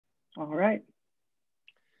All right.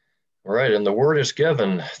 All right, and the word is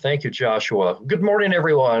given. Thank you, Joshua. Good morning,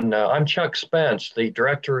 everyone. I'm Chuck Spence, the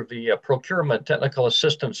Director of the Procurement Technical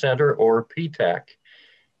Assistance Center, or PTAC.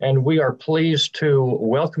 And we are pleased to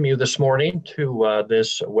welcome you this morning to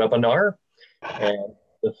this webinar. And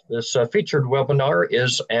this featured webinar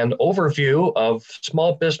is an overview of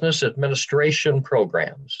small business administration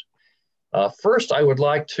programs. First, I would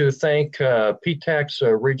like to thank PTAC's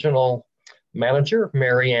regional manager,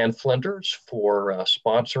 Mary Ann Flinders, for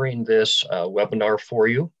sponsoring this webinar for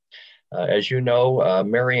you. As you know,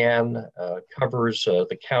 Mary Ann covers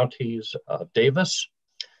the counties of Davis,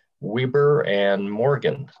 Weber, and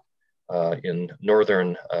Morgan in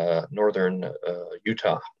northern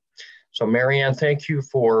Utah. So Mary Ann, thank you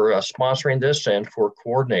for sponsoring this and for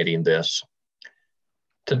coordinating this.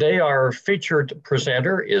 Today, our featured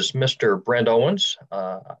presenter is Mr. Brent Owens.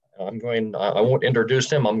 I won't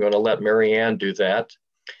introduce him. I'm going to let Mary Ann do that.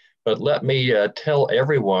 But let me tell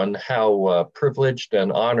everyone how privileged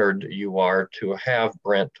and honored you are to have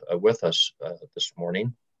Brent with us this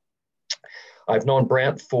morning. I've known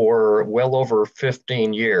Brent for well over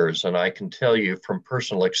 15 years, and I can tell you from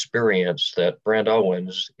personal experience that Brent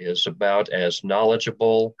Owens is about as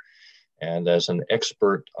knowledgeable and as an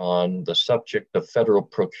expert on the subject of federal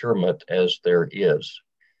procurement as there is.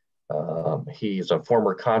 He's a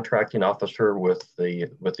former contracting officer with the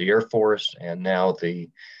Air Force and now the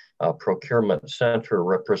Procurement Center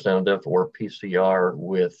Representative, or PCR,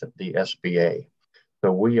 with the SBA.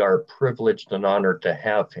 So we are privileged and honored to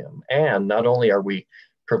have him. And not only are we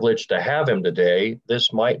privileged to have him today,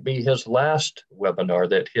 this might be his last webinar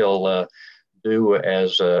that he'll do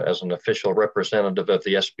as an official representative of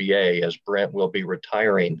the SBA, as Brent will be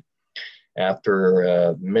retiring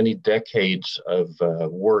after many decades of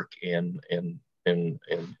work in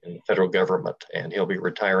federal government, and he'll be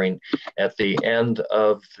retiring at the end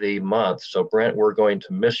of the month. So Brent, we're going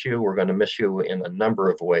to miss you. We're going to miss you in a number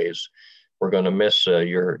of ways. We're going to miss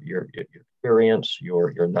your experience,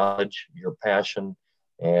 your knowledge, your passion,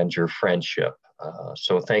 and your friendship.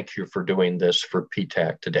 So thank you for doing this for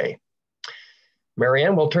PTAC today. Mary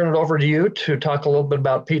Ann, we'll turn it over to you to talk a little bit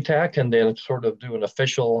about PTAC and then sort of do an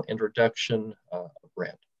official introduction of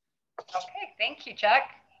Brent. Okay, thank you, Chuck.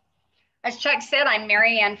 As Chuck said, I'm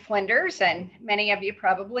Mary Ann Flinders, and many of you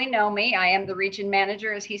probably know me. I am the region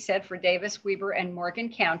manager, as he said, for Davis, Weber, and Morgan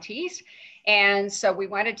counties. And so we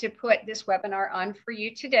wanted to put this webinar on for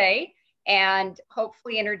you today and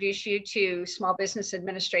hopefully introduce you to small business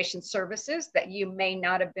administration services that you may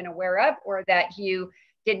not have been aware of or that you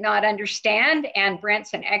did not understand. And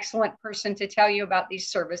Brent's an excellent person to tell you about these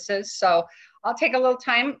services. So I'll take a little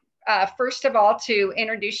time, first of all, to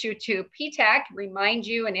introduce you to PTAC, remind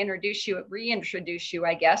you and reintroduce you,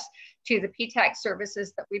 I guess, to the PTAC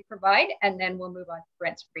services that we provide, and then we'll move on to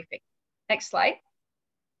Brent's briefing. Next slide.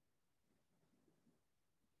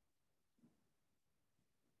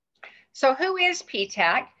 So who is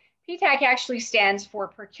PTAC? PTAC actually stands for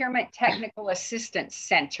Procurement Technical Assistance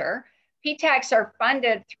Center. PTACs are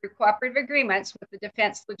funded through cooperative agreements with the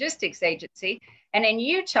Defense Logistics Agency. And in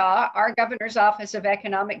Utah, our Governor's Office of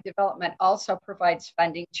Economic Development also provides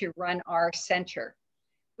funding to run our center.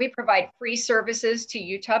 We provide free services to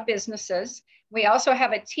Utah businesses. We also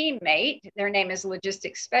have a teammate. Their name is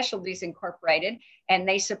Logistics Specialties Incorporated, and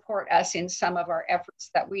they support us in some of our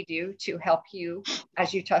efforts that we do to help you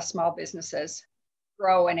as Utah small businesses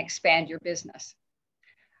grow and expand your business.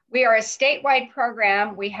 We are a statewide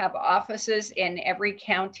program. We have offices in every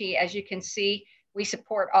county. As you can see, we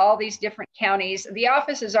support all these different counties. The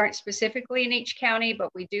offices aren't specifically in each county,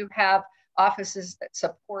 but we do have offices that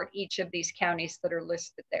support each of these counties that are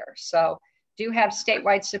listed there. So do have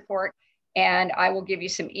statewide support, and I will give you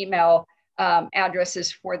some email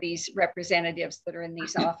addresses for these representatives that are in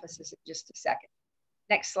these offices in just a second.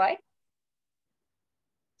 Next slide.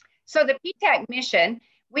 So the PTAC mission,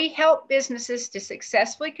 we help businesses to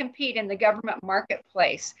successfully compete in the government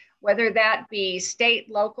marketplace, whether that be state,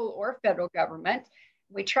 local, or federal government.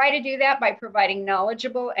 We try to do that by providing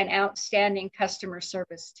knowledgeable and outstanding customer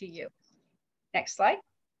service to you. Next slide.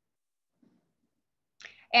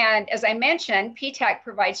 And as I mentioned, PTAC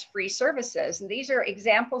provides free services. And these are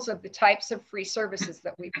examples of the types of free services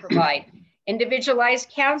that we provide. Individualized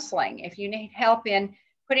counseling. If you need help in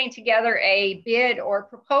putting together a bid or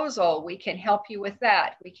proposal, we can help you with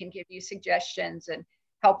that. We can give you suggestions and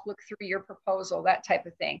help look through your proposal, that type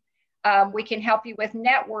of thing. We can help you with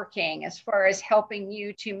networking as far as helping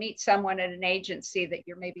you to meet someone at an agency that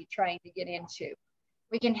you're maybe trying to get into.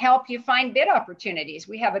 We can help you find bid opportunities.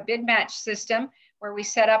 We have a bid match system where we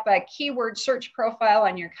set up a keyword search profile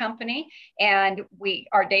on your company, and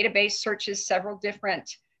our database searches several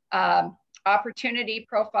different opportunity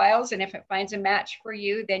profiles, and if it finds a match for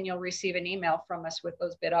you, then you'll receive an email from us with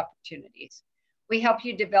those bid opportunities. We help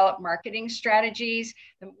you develop marketing strategies.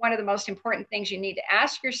 One of the most important things you need to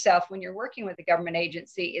ask yourself when you're working with a government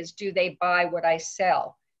agency is, do they buy what I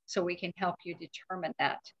sell? So we can help you determine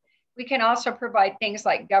that. We can also provide things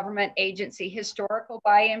like government agency historical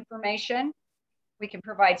buy information. We can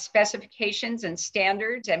provide specifications and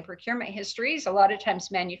standards and procurement histories. A lot of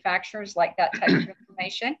times manufacturers like that type of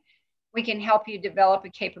information. We can help you develop a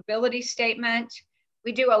capability statement.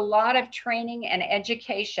 We do a lot of training and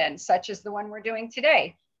education, such as the one we're doing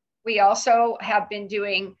today. We also have been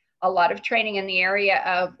doing a lot of training in the area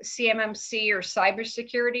of CMMC or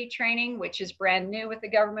cybersecurity training, which is brand new with the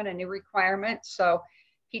government, a new requirement. So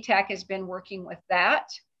PTAC has been working with that.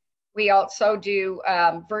 We also do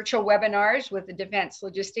virtual webinars with the Defense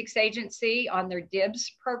Logistics Agency on their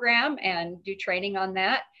DIBS program and do training on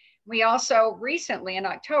that. We also recently in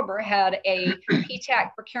October had a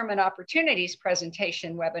PTAC Procurement Opportunities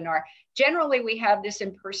presentation webinar. Generally, we have this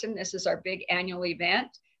in person. This is our big annual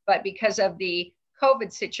event, but because of the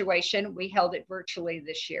COVID situation, we held it virtually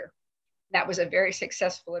this year. That was a very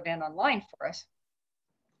successful event online for us.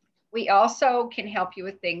 We also can help you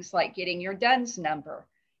with things like getting your DUNS number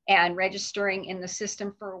and registering in the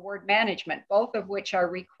system for award management, both of which are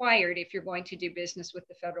required if you're going to do business with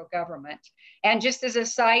the federal government. And just as a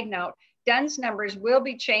side note, DUNS numbers will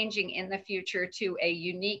be changing in the future to a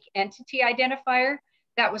unique entity identifier.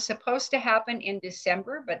 That was supposed to happen in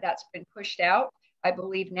December, but that's been pushed out. I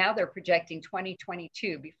believe now they're projecting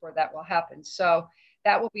 2022 before that will happen. So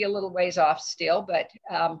that will be a little ways off still, but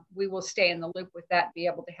we will stay in the loop with that, be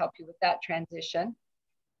able to help you with that transition.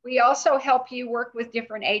 We also help you work with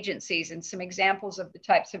different agencies, and some examples of the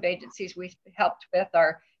types of agencies we've helped with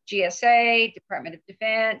are GSA, Department of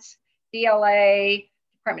Defense, DLA,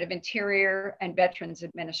 Department of Interior, and Veterans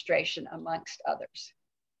Administration, amongst others.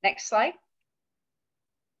 Next slide.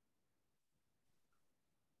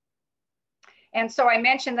 And so I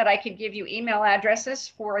mentioned that I could give you email addresses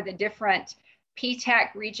for the different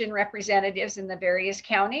PTAC region representatives in the various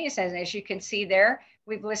counties. And as you can see there,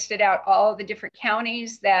 we've listed out all of the different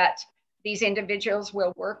counties that these individuals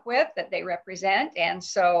will work with, that they represent. And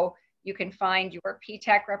so you can find your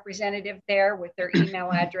PTAC representative there with their email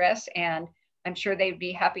address, and I'm sure they'd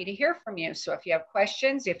be happy to hear from you. So if you have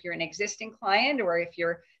questions, if you're an existing client, or if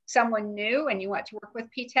you're someone new and you want to work with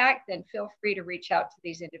PTAC, then feel free to reach out to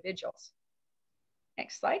these individuals.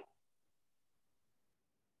 Next slide.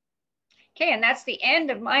 Okay, and that's the end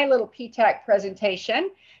of my little PTAC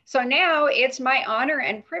presentation. So now it's my honor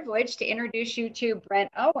and privilege to introduce you to Brent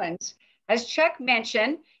Owens. As Chuck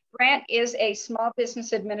mentioned, Brent is a Small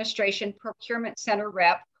Business Administration Procurement Center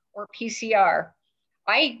Rep, or PCR.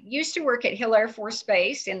 I used to work at Hill Air Force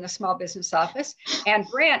Base in the small business office, and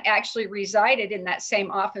Brent actually resided in that same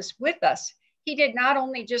office with us. He did not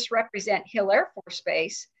only just represent Hill Air Force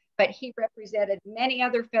Base, but he represented many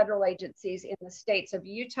other federal agencies in the states of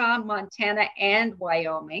Utah, Montana, and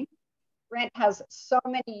Wyoming. Brent has so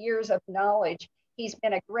many years of knowledge. He's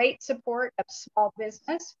been a great support of small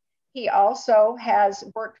business. He also has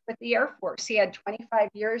worked with the Air Force. He had 25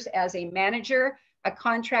 years as a manager, a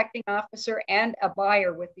contracting officer, and a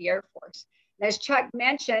buyer with the Air Force. And as Chuck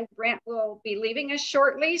mentioned, Brent will be leaving us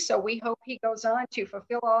shortly, so we hope he goes on to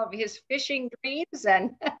fulfill all of his fishing dreams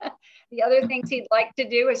and the other things he'd like to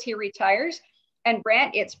do as he retires. And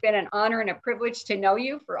Brent, it's been an honor and a privilege to know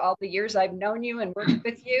you for all the years I've known you and worked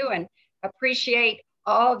with you, and appreciate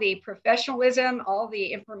all the professionalism, all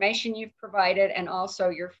the information you've provided, and also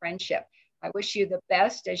your friendship. I wish you the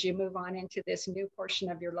best as you move on into this new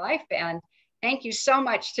portion of your life. And thank you so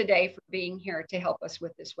much today for being here to help us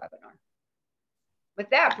with this webinar. With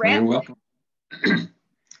that, Brent. You're welcome.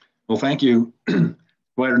 Well, thank you.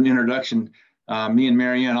 Quite an introduction. Me and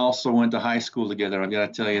Marianne also went to high school together. I've got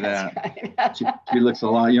to tell you that. Right. she looks a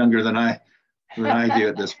lot younger than I do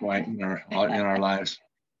at this point in our lives.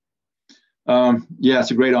 Yeah,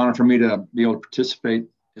 it's a great honor for me to be able to participate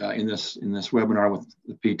in this webinar with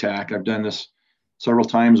the PTAC. I've done this several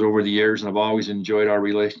times over the years, and I've always enjoyed our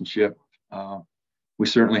relationship. We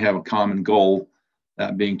certainly have a common goal,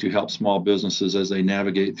 that being to help small businesses as they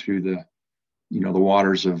navigate through the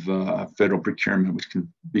waters of federal procurement, which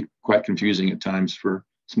can be quite confusing at times for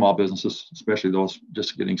small businesses, especially those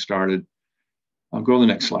just getting started. I'll go to the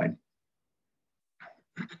next slide.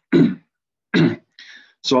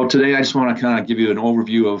 So today I just want to kind of give you an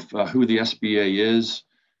overview of who the SBA is,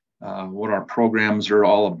 what our programs are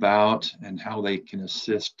all about, and how they can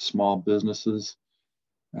assist small businesses.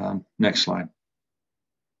 Next slide.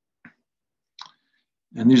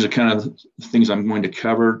 And these are kind of the things I'm going to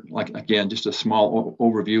cover, like, again, just a small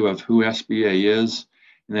overview of who SBA is,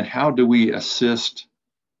 and then how do we assist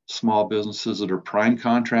small businesses that are prime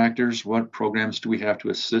contractors? What programs do we have to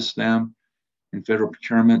assist them in federal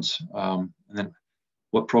procurements? And then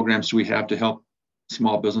what programs do we have to help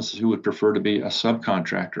small businesses who would prefer to be a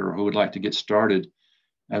subcontractor or who would like to get started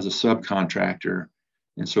as a subcontractor?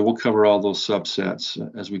 And so we'll cover all those subsets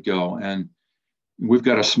as we go. And we've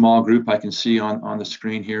got a small group I can see on the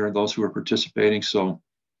screen here, those who are participating. So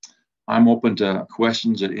I'm open to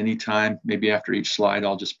questions at any time. Maybe after each slide,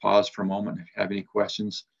 I'll just pause for a moment. If you have any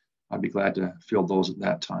questions, I'd be glad to field those at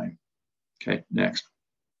that time. Okay, next.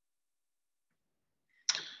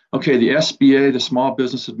 Okay, the SBA, the Small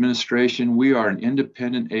Business Administration, we are an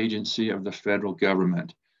independent agency of the federal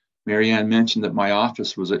government. Mary Ann mentioned that my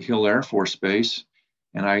office was at Hill Air Force Base,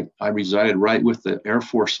 and I resided right with the Air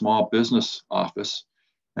Force Small Business Office.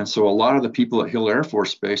 And so a lot of the people at Hill Air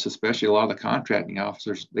Force Base, especially a lot of the contracting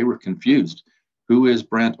officers, they were confused. Who is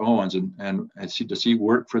Brent Owens? And does he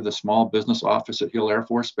work for the Small Business Office at Hill Air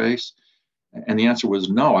Force Base? And the answer was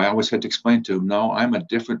no. I always had to explain to him, no, I'm a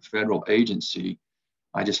different federal agency.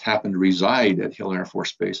 I just happen to reside at Hill Air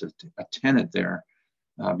Force Base, a tenant there,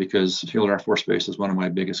 because Hill Air Force Base is one of my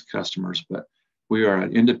biggest customers. But we are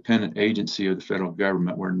an independent agency of the federal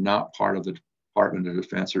government. We're not part of the Department of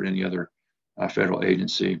Defense or any other federal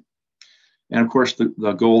agency. And of course,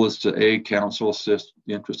 the goal is to aid, counsel, assist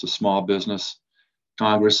the interests of small business.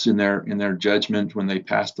 Congress, in their judgment, when they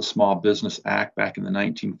passed the Small Business Act back in the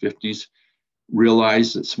 1950s,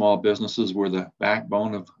 realized that small businesses were the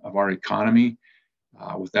backbone of our economy.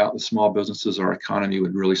 Without the small businesses, our economy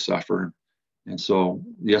would really suffer. And so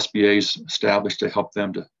the SBA is established to help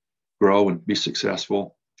them to grow and be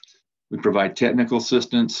successful. We provide technical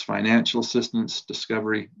assistance, financial assistance,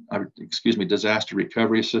 disaster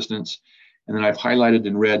recovery assistance. And then I've highlighted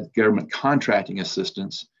in red government contracting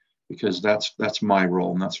assistance, because that's my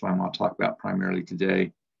role, and that's what I'm going to talk about primarily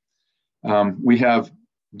today. We have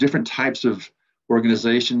different types of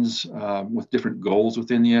organizations with different goals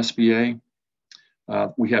within the SBA.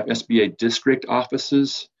 We have SBA district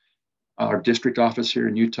offices. Our district office here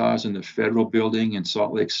in Utah is in the federal building in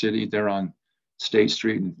Salt Lake City. They're on State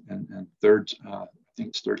Street and 3rd, I think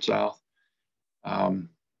it's 3rd South.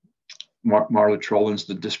 Marla Trollin's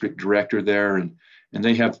the district director there, and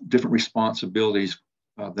they have different responsibilities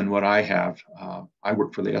than what I have. I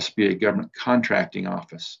work for the SBA Government Contracting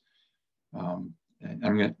Office. And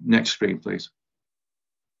I'm going to, next screen, please.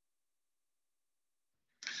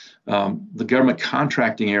 The government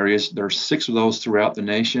contracting areas, there are 6 of those throughout the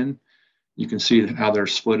nation. You can see how they're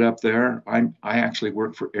split up there. I actually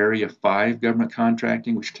work for Area 5 government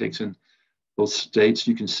contracting, which takes in those states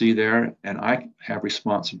you can see there. And I have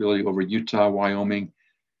responsibility over Utah, Wyoming,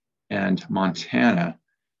 and Montana.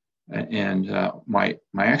 And my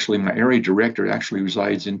area director actually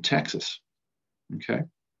resides in Texas. Okay,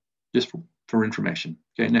 just for information.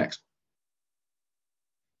 Okay, next.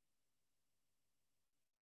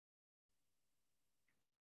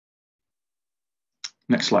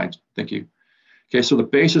 Next slide, thank you. Okay, so the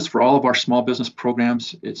basis for all of our small business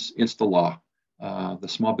programs, it's the law. The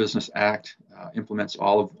Small Business Act implements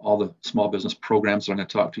all the small business programs that I'm going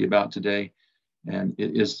to talk to you about today. And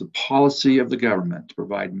it is the policy of the government to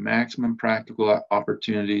provide maximum practical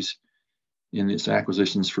opportunities in its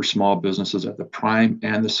acquisitions for small businesses at the prime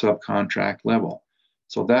and the subcontract level.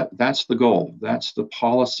 So that's the goal. That's the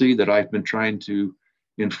policy that I've been trying to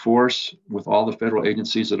enforce with all the federal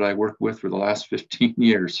agencies that I work with for the last 15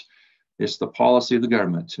 years. It's the policy of the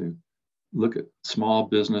government to look at small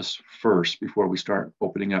business first before we start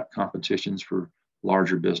opening up competitions for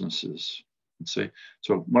larger businesses. So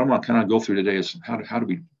what I'm going to kind of go through today is how do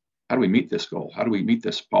we meet this goal? How do we meet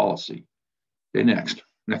this policy? Okay, next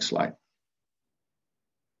slide.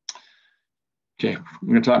 Okay, we're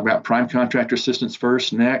going to talk about prime contractor assistance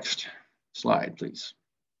first. Next slide, please.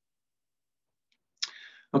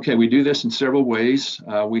 Okay, we do this in several ways.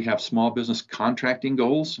 We have small business contracting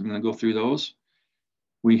goals. I'm going to go through those.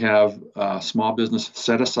 We have small business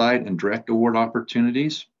set aside and direct award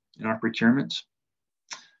opportunities in our procurements.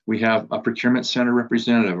 We have a Procurement Center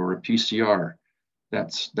Representative, or a PCR.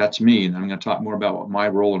 That's me, and I'm going to talk more about what my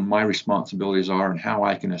role and my responsibilities are and how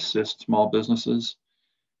I can assist small businesses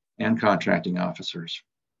and contracting officers.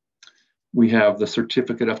 We have the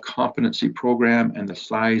Certificate of Competency Program and the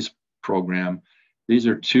SIZE program. These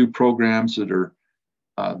are 2 programs that are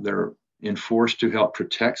they're enforced to help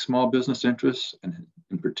protect small business interests and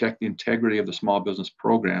protect the integrity of the small business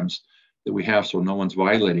programs that we have, so no one's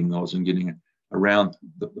violating those and getting around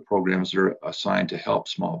the programs that are assigned to help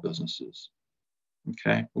small businesses.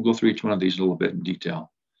 Okay, we'll go through each one of these a little bit in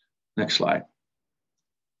detail. Next slide.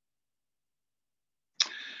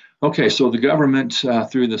 Okay, so the government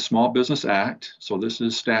through the Small Business Act, so this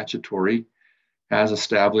is statutory, has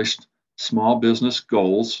established small business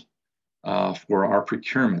goals for our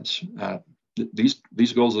procurements.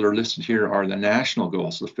 These goals that are listed here are the national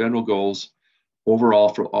goals, the federal goals overall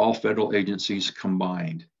for all federal agencies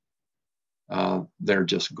combined. They're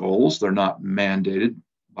just goals. They're not mandated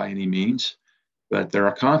by any means, but there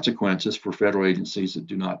are consequences for federal agencies that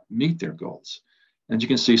do not meet their goals. And you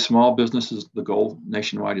can see small businesses, the goal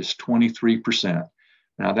nationwide is 23%.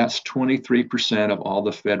 Now that's 23% of all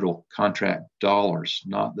the federal contract dollars,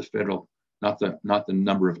 not the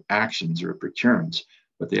number of actions or procurements,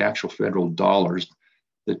 but the actual federal dollars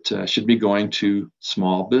that should be going to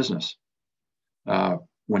small business.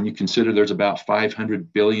 When you consider there's about $500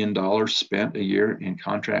 billion spent a year in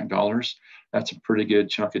contract dollars, that's a pretty good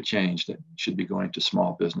chunk of change that should be going to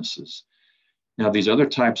small businesses. Now, these other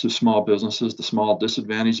types of small businesses, the small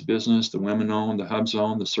disadvantaged business, the women-owned, the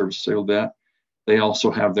HUBs-owned, the service-disabled vet, they also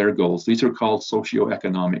have their goals. These are called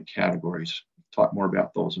socioeconomic categories. We'll talk more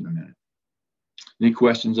about those in a minute. Any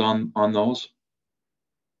questions on those?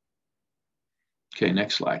 Okay,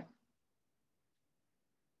 next slide.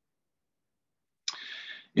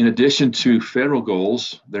 In addition to federal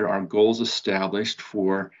goals, there are goals established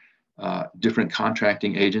for different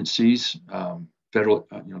contracting agencies, federal,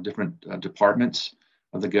 different departments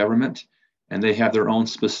of the government, and they have their own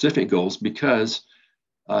specific goals because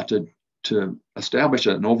to establish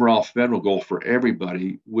an overall federal goal for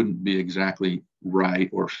everybody wouldn't be exactly right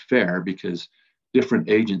or fair because different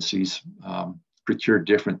agencies procure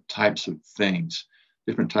different types of things,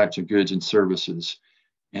 different types of goods and services,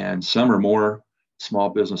 and some are more small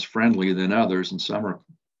business friendly than others, and some are,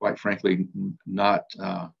 quite frankly, not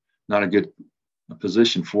a good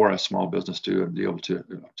position for a small business to be able to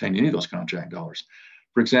obtain any of those contract dollars.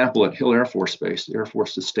 For example, at Hill Air Force Base, the Air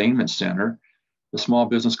Force Sustainment Center, the small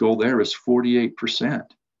business goal there is 48%.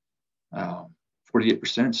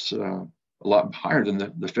 48% is a lot higher than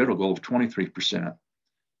the federal goal of 23%.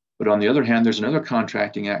 But on the other hand, there's another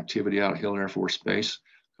contracting activity out at Hill Air Force Base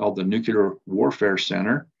called the Nuclear Warfare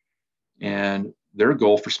Center, and their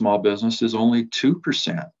goal for small business is only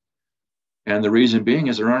 2%. And the reason being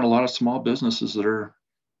is there aren't a lot of small businesses that are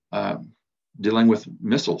dealing with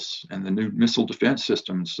missiles and the new missile defense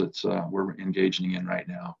systems that we're engaging in right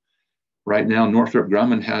now. Right now, Northrop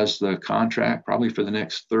Grumman has the contract probably for the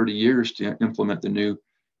next 30 years to implement the new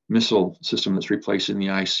missile system that's replacing the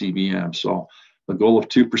ICBM. So the goal of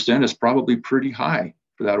 2% is probably pretty high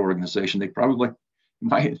for that organization. They probably,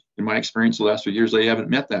 in my experience the last few years, they haven't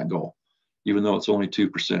met that goal, even though it's only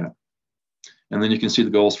 2%. And then you can see the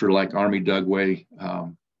goals for like Army Dugway,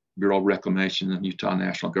 Bureau of Reclamation, and Utah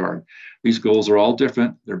National Guard. These goals are all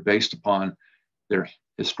different. They're based upon their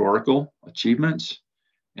historical achievements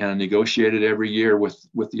and are negotiated every year with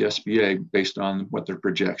the SBA based on what their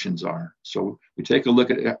projections are. So we take a look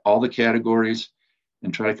at all the categories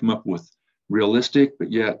and try to come up with realistic,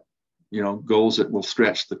 but yet, goals that will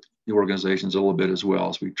stretch the organizations a little bit as well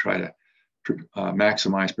as we try to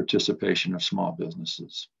maximize participation of small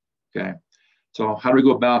businesses. Okay. So how do we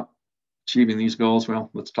go about achieving these goals? Well,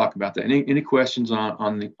 let's talk about that. Any questions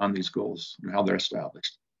on these goals and how they're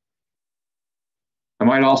established? I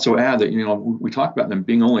might also add that, we talk about them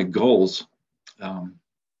being only goals.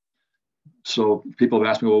 So people have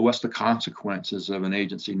asked me, well, what's the consequences of an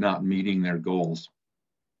agency not meeting their goals?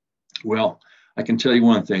 Well, I can tell you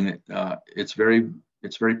one thing, it's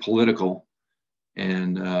very political.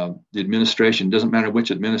 And the administration, doesn't matter which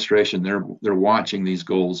administration, they're watching these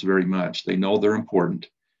goals very much. They know they're important.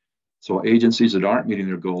 So agencies that aren't meeting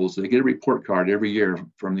their goals, they get a report card every year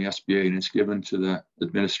from the SBA, and it's given to the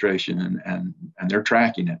administration, and they're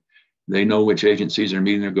tracking it. They know which agencies are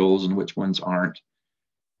meeting their goals and which ones aren't.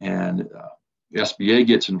 And the SBA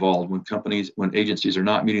gets involved when agencies are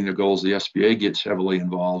not meeting their goals. The SBA gets heavily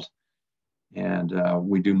involved. And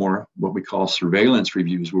we do more what we call surveillance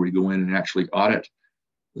reviews, where we go in and actually audit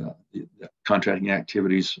the contracting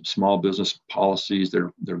activities, small business policies,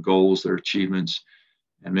 their goals, their achievements,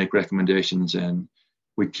 and make recommendations. And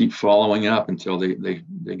we keep following up until they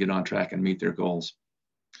get on track and meet their goals.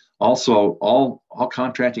 Also, all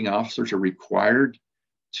contracting officers are required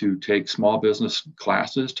to take small business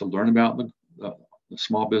classes to learn about the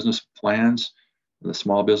small business plans, the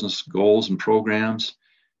small business goals and programs,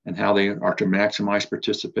 and how they are to maximize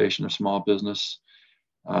participation of small business.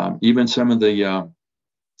 Even some of the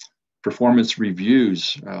performance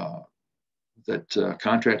reviews that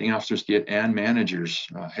contracting officers get and managers,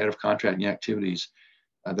 head of contracting activities,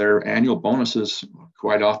 their annual bonuses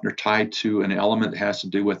quite often are tied to an element that has to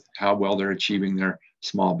do with how well they're achieving their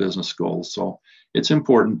small business goals. So it's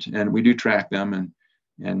important, and we do track them,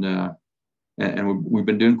 and we've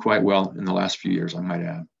been doing quite well in the last few years, I might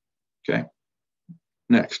add. Okay,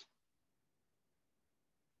 next.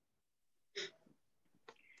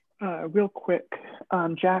 Real quick,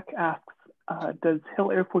 Jack asks, does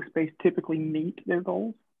Hill Air Force Base typically meet their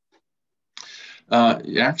goals?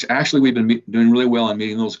 Actually, we've been doing really well in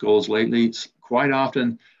meeting those goals lately. It's quite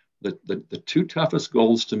often, the two toughest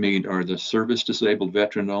goals to meet are the service disabled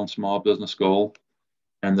veteran-owned small business goal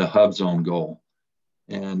and the hub zone goal.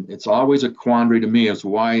 And it's always a quandary to me as to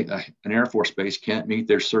why an Air Force base can't meet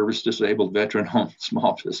their service disabled veteran-owned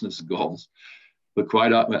small business goals. But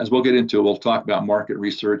quite often, as we'll get into, we'll talk about market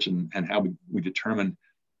research and how we determine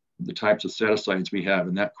the types of set-asides we have,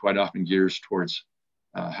 and that quite often gears towards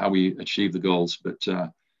how we achieve the goals. But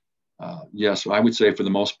yes, I would say for the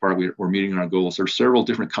most part, we're meeting our goals. There are several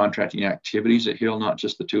different contracting activities at Hill, not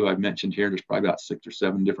just the two I've mentioned here. There's probably about 6 or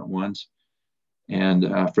 7 different ones. And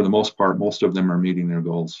for the most part, most of them are meeting their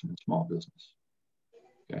goals in small business.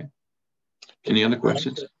 Okay. Any other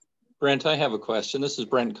questions? Brent, I have a question. This is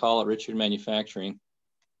Brent Call at Richard Manufacturing.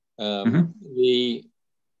 The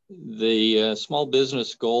small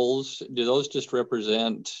business goals, do those just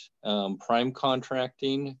represent prime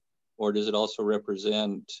contracting, or does it also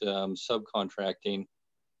represent subcontracting?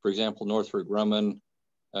 For example, Northrop Grumman,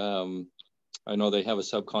 I know they have a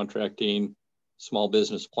subcontracting small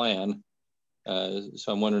business plan. So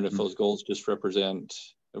I'm wondering if those goals just represent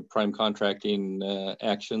prime contracting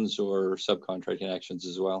actions or subcontracting actions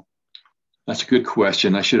as well. That's a good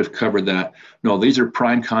question. I should have covered that. No, these are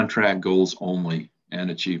prime contract goals only and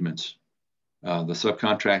achievements. The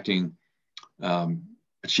subcontracting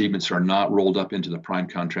achievements are not rolled up into the prime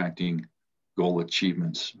contracting goal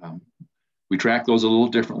achievements. We track those a little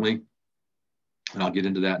differently, and I'll get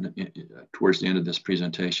into that towards the end of this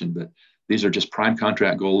presentation, but these are just prime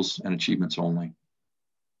contract goals and achievements only.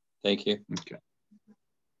 Thank you. Okay.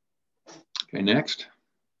 Okay, next.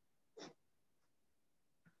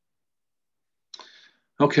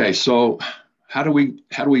 Okay, so how do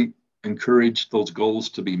we encourage those goals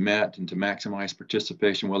to be met and to maximize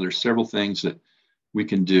participation? Well, there's several things that we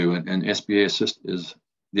can do, and SBA is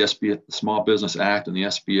the SBA, the Small Business Act, and the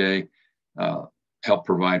SBA help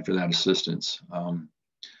provide for that assistance.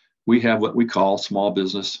 We have what we call small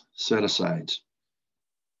business set-asides.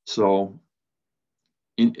 So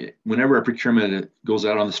whenever a procurement goes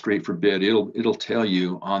out on the street for bid, it'll tell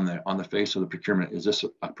you on the face of the procurement, is this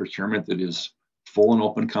a procurement that is full and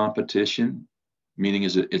open competition, meaning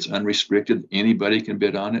it's unrestricted, anybody can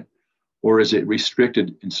bid on it, or is it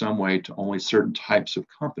restricted in some way to only certain types of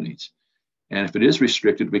companies? And if it is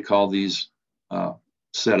restricted, we call these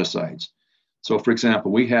set-asides. So for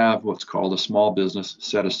example, we have what's called a small business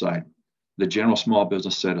set-aside, the general small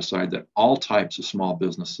business set-aside that all types of small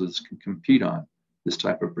businesses can compete on this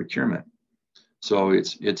type of procurement. So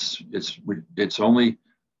it's only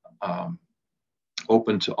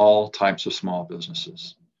open to all types of small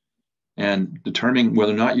businesses. And determining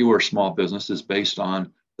whether or not you are a small business is based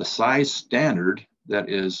on the size standard that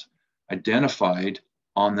is identified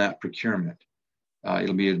on that procurement.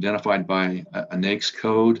 It'll be identified by a NAICS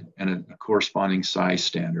code and a corresponding size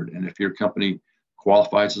standard. And if your company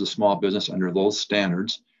qualifies as a small business under those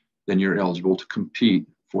standards, then you're eligible to compete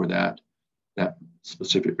for that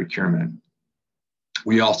specific procurement.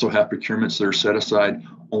 We also have procurements that are set aside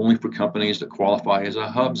only for companies that qualify as a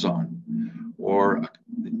hub zone, or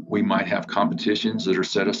we might have competitions that are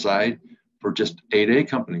set aside for just 8A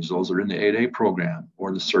companies. Those are in the 8A program,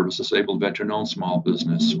 or the service disabled veteran-owned small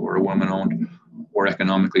business, or a women-owned or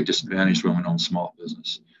economically disadvantaged women-owned small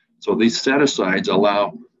business. So these set-asides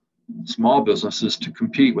allow small businesses to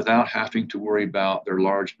compete without having to worry about their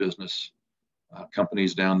large business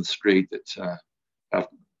companies down the street that have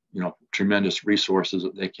tremendous resources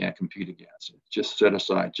that they can't compete against. It's just set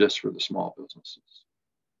aside just for the small businesses.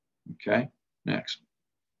 Okay, next.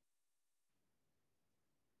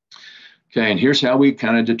 Okay, and here's how we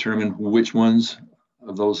kind of determine which ones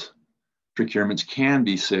of those procurements can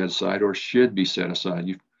be set aside or should be set aside.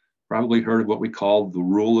 You've probably heard of what we call the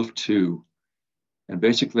rule of two. And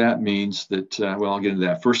basically that means that, well, I'll get into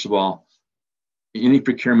that. First of all, any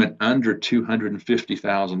procurement under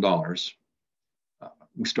 $250,000,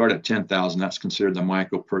 we start at 10,000, that's considered the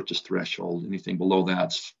micro purchase threshold. Anything below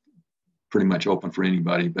that's pretty much open for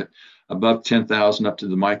anybody, but above 10,000 up to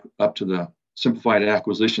the simplified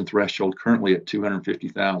acquisition threshold, currently at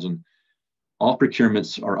 250,000, all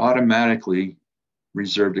procurements are automatically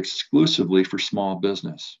reserved exclusively for small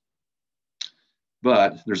business.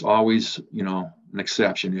 But there's always, an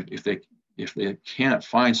exception. If they can't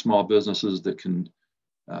find small businesses that can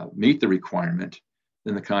meet the requirement,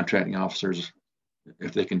 then the contracting officers,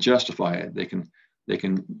 if they can justify it, they can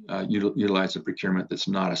utilize a procurement that's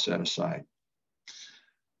not a set aside.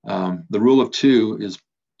 The rule of two is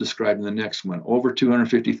described in the next one, over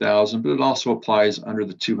 250,000, but it also applies under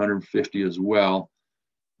the 250 as well.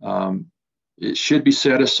 It should be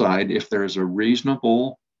set aside if there's a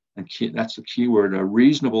reasonable, and that's the key word, a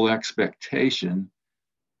reasonable expectation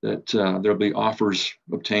that there'll be offers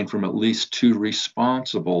obtained from at least two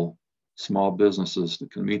responsible small businesses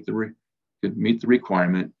that can meet the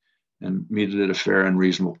requirement and meet it at a fair and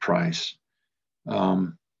reasonable price.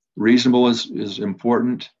 Reasonable is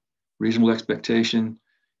important. Reasonable expectation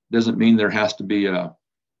doesn't mean there has to be a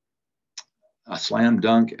slam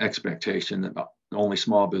dunk expectation that only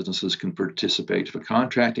small businesses can participate. If a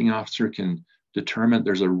contracting officer can determine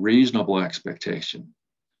there's a reasonable expectation,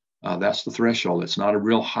 that's the threshold. It's not a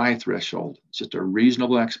real high threshold. It's just a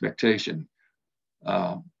reasonable expectation.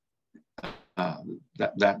 That's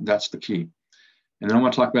the key. And then I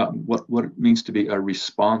want to talk about what it means to be a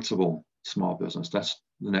responsible small business. That's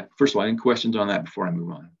the next. First of all, any questions on that before I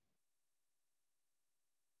move on?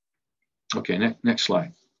 Okay, next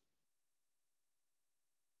slide.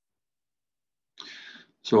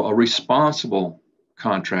 So a responsible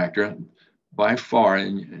contractor, by far,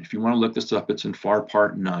 and if you want to look this up, it's in FAR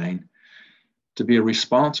Part 9. To be a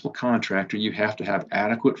responsible contractor, you have to have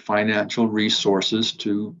adequate financial resources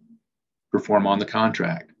to perform on the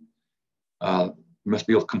contract. You must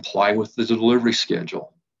be able to comply with the delivery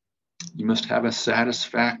schedule. You must have a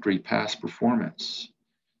satisfactory past performance.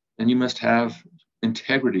 And you must have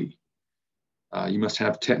integrity. You must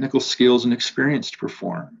have technical skills and experience to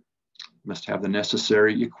perform. You must have the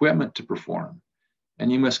necessary equipment to perform.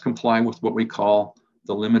 And you must comply with what we call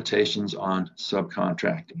the limitations on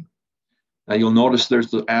subcontracting. Now you'll notice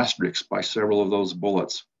there's the asterisk by several of those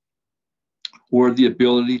bullets, or the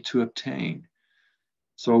ability to obtain.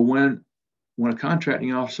 So when a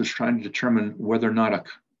contracting officer is trying to determine whether or not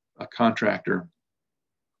a contractor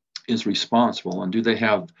is responsible, and do they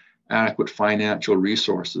have adequate financial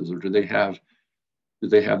resources, or do they have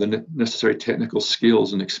the necessary technical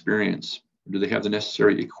skills and experience, or do they have the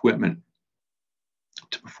necessary equipment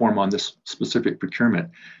to perform on this specific procurement,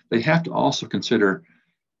 they have to also consider,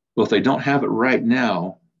 well, if they don't have it right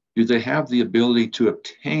now, do they have the ability to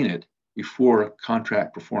obtain it before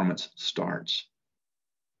contract performance starts?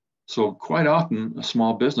 So quite often, a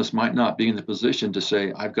small business might not be in the position to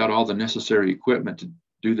say, I've got all the necessary equipment to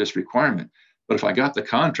do this requirement. But if I got the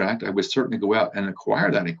contract, I would certainly go out and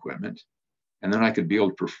acquire that equipment, and then I could be able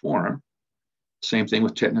to perform. Same thing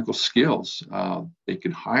with technical skills. They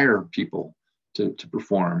could hire people to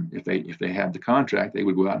perform. If they have the contract, they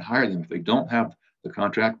would go out and hire them. If they don't have the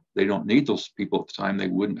contract, they don't need those people at the time, they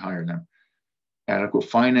wouldn't hire them. Adequate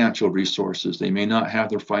financial resources. They may not have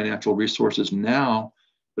their financial resources now,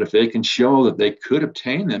 but if they can show that they could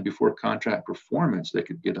obtain them before contract performance, they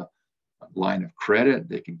could get a line of credit,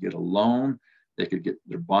 they could get a loan, they could get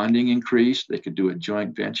their bonding increased, they could do a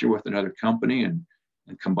joint venture with another company and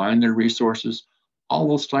combine their resources. All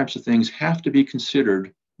those types of things have to be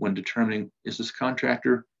considered when determining, is this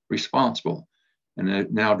contractor responsible?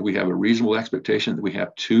 And now, do we have a reasonable expectation that we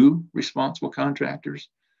have two responsible contractors?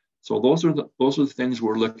 So those are the things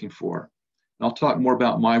we're looking for. And I'll talk more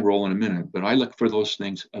about my role in a minute, but I look for those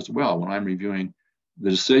things as well when I'm reviewing the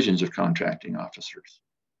decisions of contracting officers.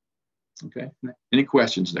 Okay, any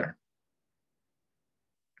questions there?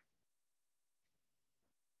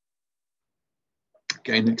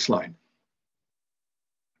 Okay, next slide.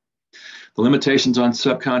 The limitations on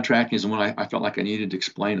subcontracting is one I felt like I needed to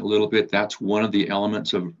explain a little bit. That's one of the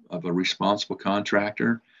elements of a responsible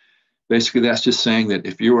contractor. Basically, that's just saying that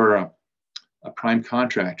if you are a prime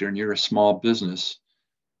contractor and you're a small business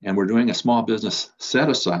and we're doing a small business set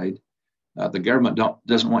aside, the government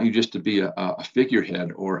doesn't want you just to be a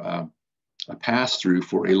figurehead or a pass-through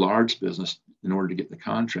for a large business in order to get the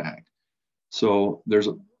contract. So there's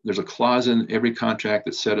a clause in every contract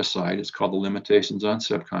that's set aside. It's called the limitations on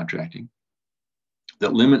subcontracting,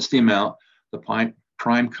 that limits the amount the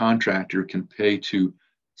prime contractor can pay to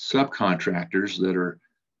subcontractors that are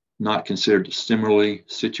not considered similarly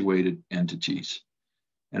situated entities.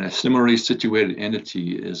 And a similarly situated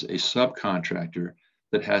entity is a subcontractor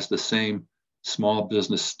that has the same small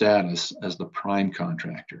business status as the prime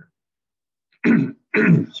contractor.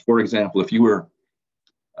 For example, if you were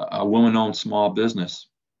a woman-owned small business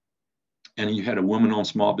and you had a woman-owned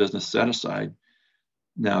small business set aside,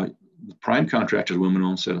 now the prime contractor is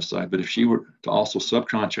woman-owned set aside, but if she were to also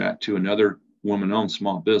subcontract to another woman-owned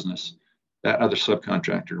small business, that other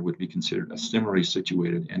subcontractor would be considered a similarly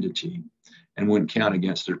situated entity and wouldn't count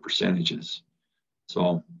against their percentages.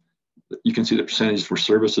 So you can see the percentages for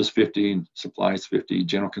services 50, supplies 50,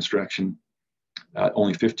 general construction,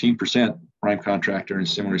 only 15% prime contractor and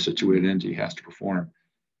similarly situated entity has to perform.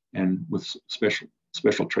 And with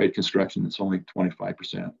special trade construction, it's only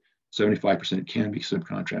 25%. 75% can be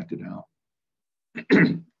subcontracted out.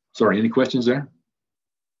 Sorry, any questions there?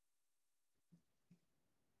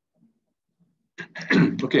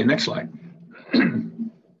 Okay, next slide.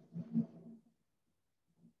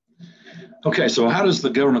 Okay, so how does the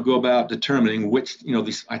government go about determining which,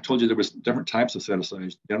 I told you there was different types of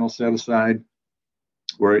set-asides, general set-aside,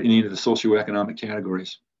 or any of the socioeconomic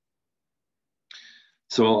categories.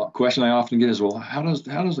 So a question I often get is, well, how does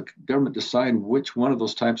the government decide which one of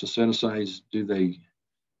those types of set-asides do they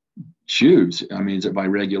choose? I mean, is it by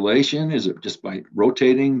regulation? Is it just by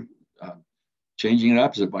rotating, changing it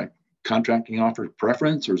up? Is it by contracting offer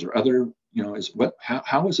preference, or is there other,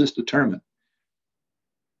 how is this determined?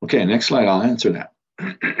 Okay, next slide, I'll answer that.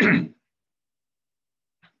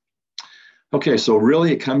 Okay, so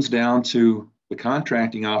really it comes down to the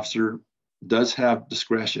contracting officer does have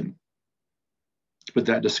discretion, but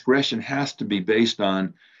that discretion has to be based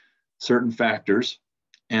on certain factors,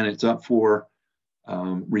 and it's up for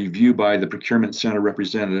review by the Procurement Center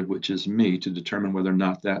Representative, which is me, to determine whether or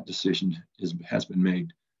not that decision has been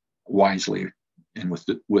made wisely and with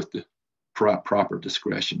the proper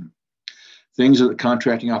discretion. Things that the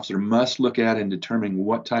contracting officer must look at in determining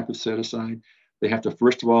what type of set-aside. They have to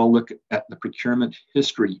first of all look at the procurement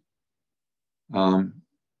history.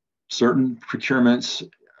 Certain procurements,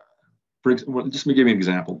 just let me give you an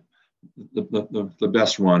example. The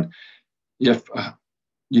best one, if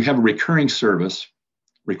you have a recurring service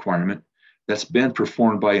requirement that's been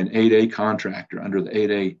performed by an 8A contractor under the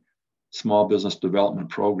 8A Small Business Development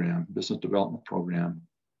Program,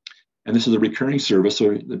 and this is a recurring service,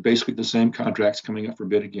 so basically the same contract's coming up for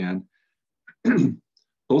bid again.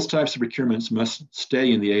 Those types of procurements must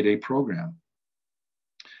stay in the 8A program.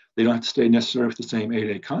 They don't have to stay necessarily with the same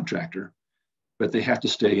 8A contractor, but they have to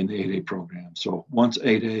stay in the 8A program. So once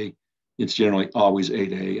 8A, it's generally always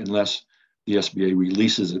 8A unless the SBA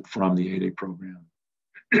releases it from the 8A program.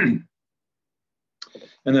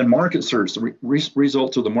 And then market search, the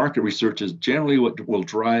results of the market research is generally what will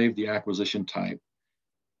drive the acquisition type.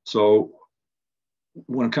 So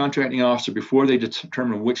when a contracting officer, before they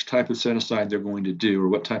determine which type of set-aside they're going to do or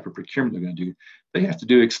what type of procurement they're going to do, they have to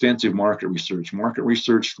do extensive market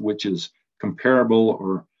research which is comparable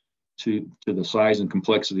or to the size and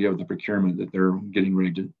complexity of the procurement that they're getting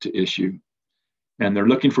ready to issue. And they're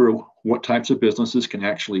looking for what types of businesses can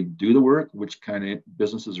actually do the work, which kind of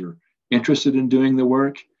businesses are interested in doing the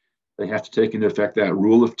work. They have to take into effect that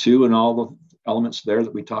rule of two and all the elements there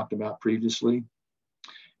that we talked about previously.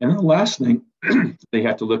 And then the last thing they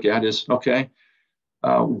have to look at is, okay,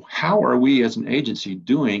 how are we as an agency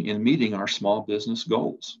doing in meeting our small business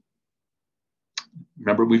goals?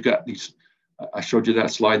 Remember, we've got these, I showed you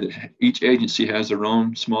that slide that each agency has their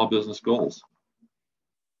own small business goals.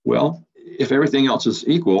 Well, if everything else is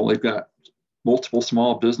equal, they've got multiple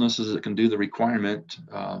small businesses that can do the requirement.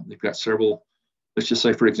 They've got several, let's just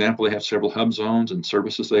say, for example, they have several hub zones and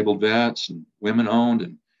service-disabled vets and women-owned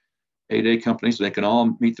and 8A companies. They can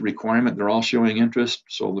all meet the requirement. They're all showing interest.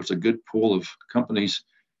 So there's a good pool of companies.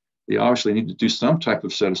 They obviously need to do some type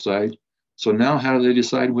of set-aside. So now how do they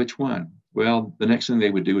decide which one? Well, the next thing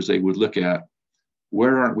they would do is they would look at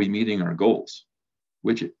where aren't we meeting our goals?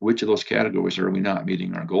 Which of those categories are we not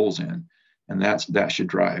meeting our goals in? And that should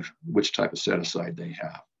drive which type of set-aside they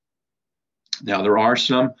have. Now, there are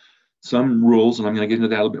some rules, and I'm going to get into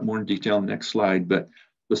that a little bit more in detail in the next slide, but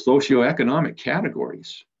the socioeconomic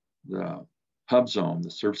categories, the hub zone,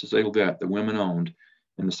 the service-disabled vet, the women-owned,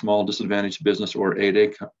 and the small disadvantaged business or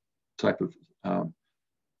 8A type of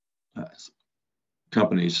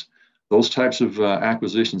companies, those types of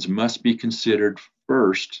acquisitions must be considered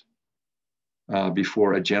first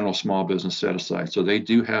before a general small business set-aside. So they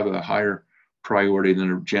do have a higher priority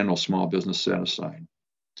than a general small business set-aside.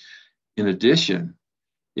 In addition,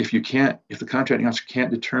 if the contracting officer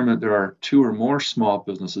can't determine that there are two or more small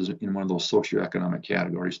businesses in one of those socioeconomic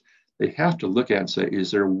categories, they have to look at and say,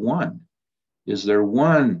 is there one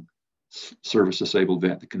service-disabled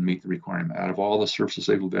vet that can meet the requirement? Out of all the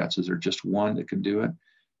service-disabled vets, is there just one that can do it?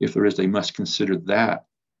 If there is, they must consider that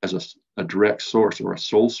as a direct source or a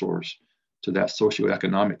sole source to that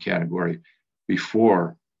socioeconomic category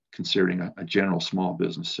before considering a general small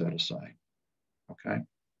business set-aside. Okay.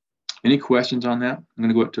 Any questions on that? I'm going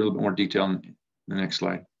to go into a little bit more detail in the next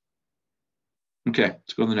slide. Okay,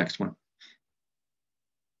 let's go to the next one.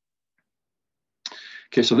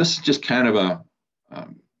 Okay, so this is just kind of a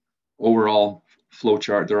overall flow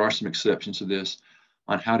chart. There are some exceptions to this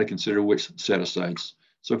on how to consider which set-asides.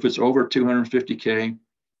 So if it's over 250K,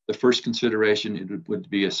 the first consideration would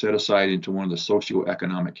be a set-aside into one of the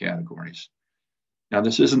socioeconomic categories. Now,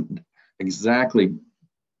 this isn't exactly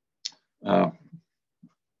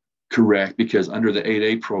correct, because under the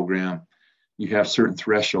 8A program, you have certain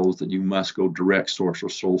thresholds that you must go direct source or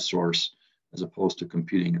sole source, as opposed to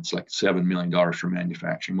competing. It's like $7 million for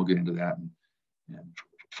manufacturing. We'll get into that, and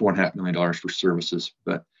 $4.5 million for services.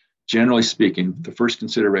 But generally speaking, the first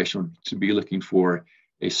consideration to be looking for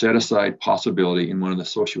a set-aside possibility in one of the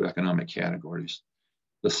socioeconomic categories.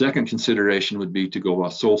 The second consideration would be to go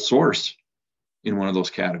a sole source in one of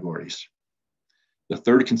those categories. The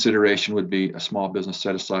third consideration would be a small business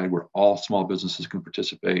set-aside where all small businesses can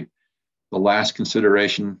participate. The last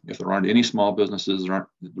consideration, if there aren't any small businesses, the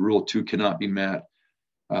rule of 2 cannot be met,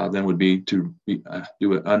 then would be to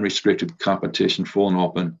do an unrestricted competition, full and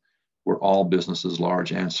open, where all businesses,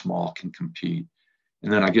 large and small, can compete.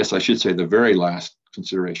 And then I guess I should say the very last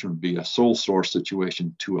consideration would be a sole source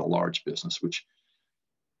situation to a large business, which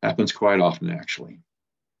happens quite often, actually.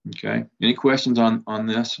 Okay, any questions on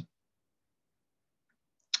this?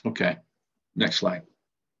 Okay, next slide.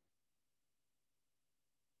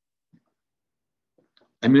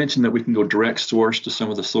 I mentioned that we can go direct source to some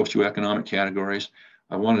of the socioeconomic categories.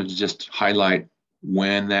 I wanted to just highlight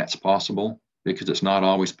when that's possible, because it's not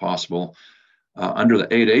always possible. Under the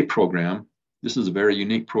 8A program, this is a very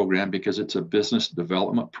unique program because it's a business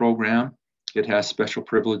development program. It has special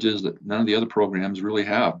privileges that none of the other programs really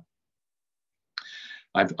have.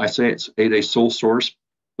 I say it's 8A sole source,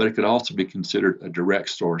 but it could also be considered a direct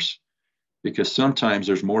source, because sometimes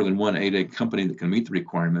there's more than one 8A company that can meet the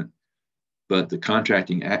requirement, but the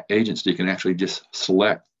contracting agency can actually just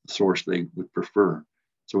select the source they would prefer.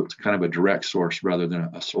 So it's kind of a direct source rather than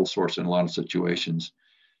a sole source in a lot of situations.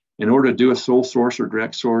 In order to do a sole source or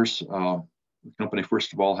direct source, the company,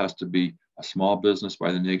 first of all, has to be a small business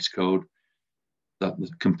by the NAICS code. The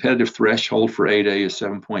competitive threshold for 8A is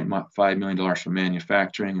 $7.5 million for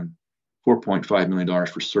manufacturing and $4.5 million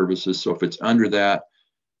for services. So if it's under that,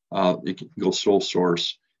 it can go sole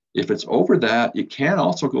source. If it's over that, it can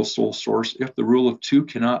also go sole source if the rule of 2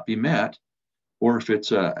 cannot be met, or if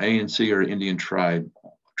it's a ANC or Indian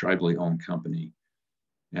tribally owned company.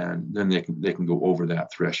 And then they can go over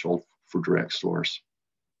that threshold for direct source.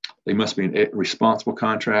 They must be a responsible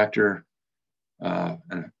contractor, and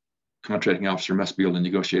a contracting officer must be able to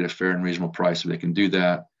negotiate a fair and reasonable price. If they can do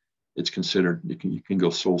that, it's considered, you can go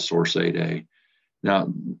sole source 8A.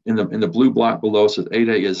 Now, in the blue block below, it says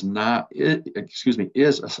 8A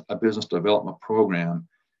is a business development program,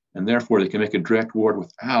 and therefore they can make a direct award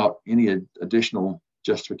without any additional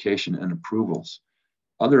justification and approvals.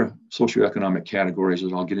 Other socioeconomic categories,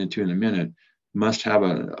 as I'll get into in a minute, must have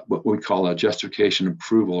what we call a justification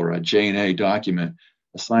approval, or a J&A document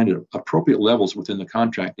assigned at appropriate levels within the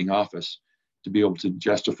contracting office to be able to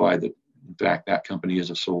justify that, in fact, that company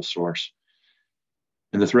is a sole source.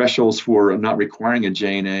 And the thresholds for not requiring a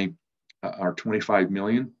J&A are 25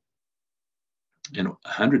 million and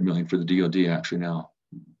 100 million for the DoD, actually, now,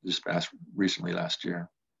 recently last year.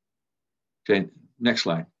 Okay, next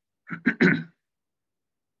slide.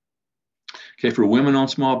 Okay, for women-owned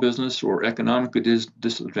small business or economically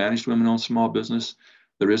disadvantaged women-owned small business,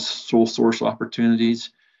 there is sole source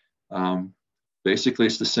opportunities. Basically,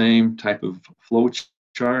 it's the same type of flow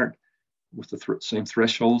chart with the same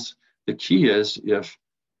thresholds. The key is if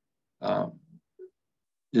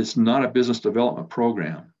it's not a business development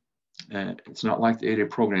program, and it's not like the 8A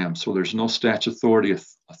program, so there's no statutory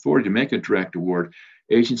authority to make a direct award.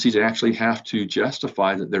 Agencies actually have to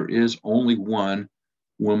justify that there is only one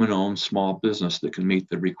woman-owned small business that can meet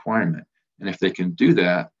the requirement. And if they can do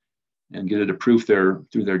that and get it approved through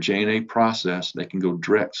their J&A process, they can go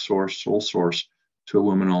direct source, sole source to a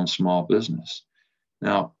woman-owned small business.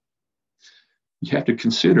 Now, you have to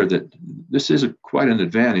consider that this is quite an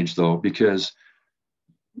advantage, though, because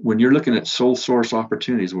when you're looking at sole source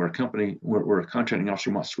opportunities where a company, where a contracting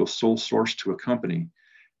officer wants to go sole source to a company,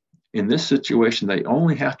 in this situation, they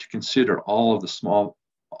only have to consider all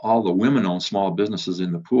the women-owned small businesses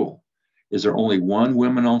in the pool. Is there only one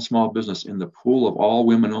women-owned small business in the pool of all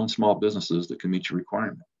women-owned small businesses that can meet your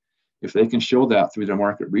requirement? If they can show that through their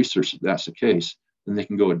market research that that's the case, then they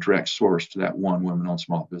can go a direct source to that one women-owned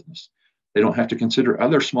small business. They don't have to consider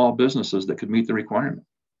other small businesses that could meet the requirement.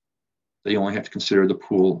 They only have to consider the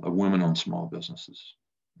pool of women-owned small businesses.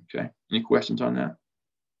 Okay, any questions on that?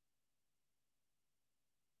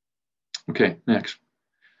 Okay, next.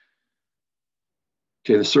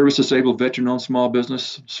 Okay, the service disabled veteran-owned small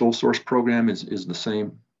business sole source program is the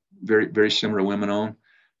same, very similar to women-owned.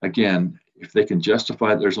 Again, if they can justify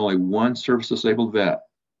that there's only one service disabled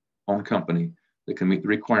vet-owned company that can meet the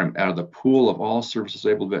requirement out of the pool of all service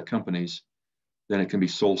disabled vet companies, then it can be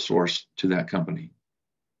sole source to that company.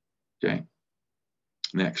 Okay,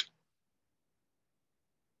 next.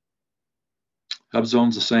 Hub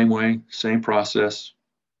zone's the same way, same process.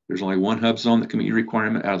 There's only one hub zone that can meet your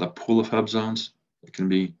requirement out of the pool of hub zones. It can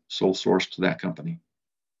be sole source to that company.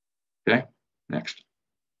 Okay, next.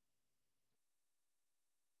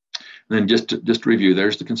 And then just to review,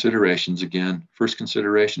 there's the considerations again. First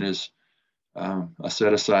consideration is a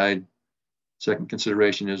set aside. Second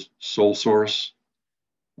consideration is sole source.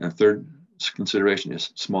 And third consideration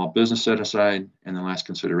is small business set aside. And the last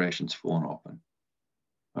consideration is full and open.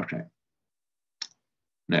 Okay,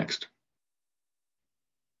 next.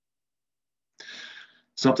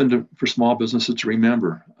 Something for small businesses to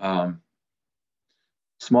remember.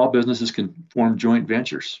 Small businesses can form joint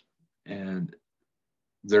ventures, and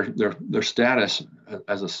their status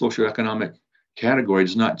as a socioeconomic category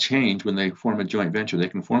does not change when they form a joint venture. They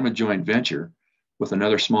can form a joint venture with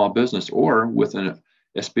another small business or with an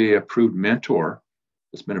SBA approved mentor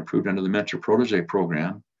that's been approved under the Mentor Protege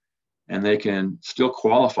program, and they can still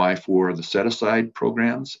qualify for the set aside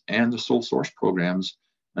programs and the sole source programs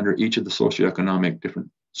under each of the socioeconomic different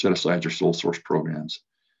set-asides or sole source programs.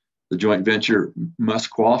 The joint venture must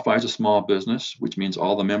qualify as a small business, which means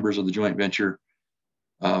all the members of the joint venture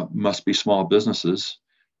must be small businesses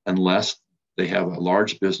unless they have a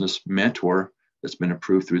large business mentor that's been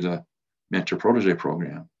approved through the Mentor Protege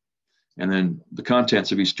program. And then the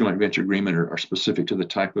contents of each joint venture agreement are specific to the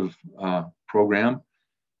type of program.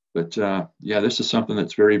 But yeah, this is something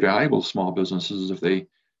that's very valuable to small businesses if they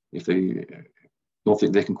don't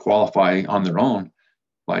think they can qualify on their own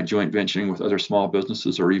by joint venturing with other small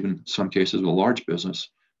businesses, or even some cases with a large business.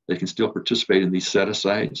 They can still participate in these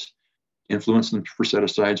set-asides, influence them for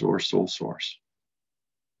set-asides or sole source.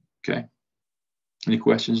 Okay, any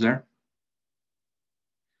questions there?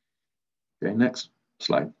 Okay, next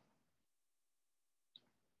slide.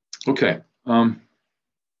 Okay,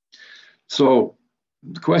 so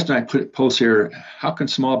the question I pose here, how can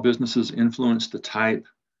small businesses influence the type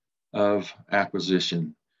of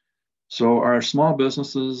acquisition? So are small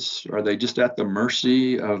businesses, are they just at the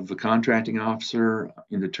mercy of the contracting officer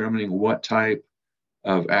in determining what type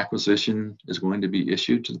of acquisition is going to be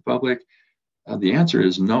issued to the public? The answer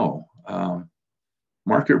is no.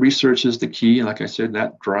 Market research is the key. Like I said,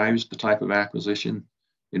 that drives the type of acquisition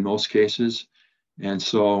in most cases. And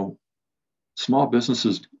so small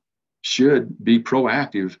businesses should be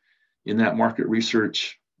proactive in that market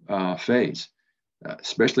research phase.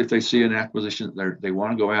 Especially if they see an acquisition that they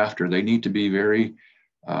want to go after. They need to be very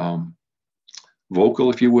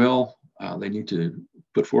vocal, if you will. They need to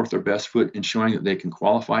put forth their best foot in showing that they can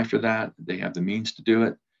qualify for that. They have the means to do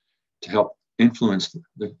it, to help influence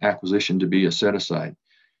the acquisition to be a set-aside.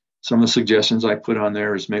 Some of the suggestions I put on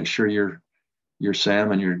there is make sure your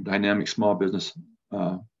SAM and your dynamic small business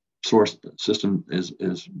source system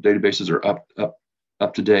databases are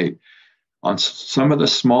up to date. On some of the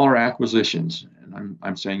smaller acquisitions, and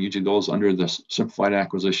I'm saying usually those under the simplified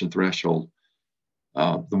acquisition threshold,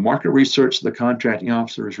 the market research the contracting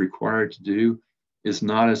officer is required to do is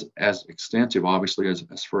not as extensive, obviously,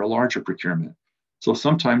 as for a larger procurement. So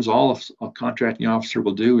sometimes all a contracting officer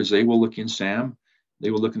will do is they will look in SAM, they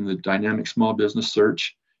will look in the dynamic small business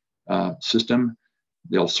search system.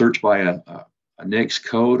 They'll search by a NAICS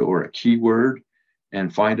code or a keyword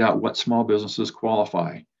and find out what small businesses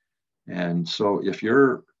qualify. And so if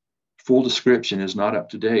your full description is not up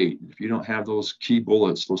to date, if you don't have those key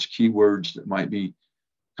bullets, those keywords that might be,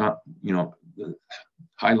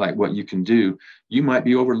 highlight what you can do, you might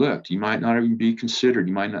be overlooked. You might not even be considered.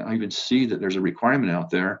 You might not even see that there's a requirement out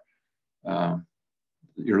there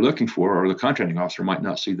you're looking for, or the contracting officer might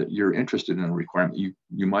not see that you're interested in a requirement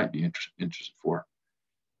you might be interested for.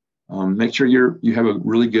 Make sure you have a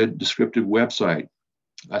really good descriptive website.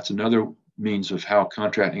 That's another means of how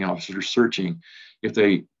contracting officers are searching. If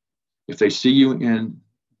they see you in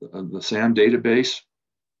the SAM database,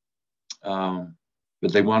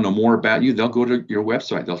 but they want to know more about you, they'll go to your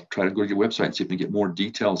website. They'll try to go to your website and see if they can get more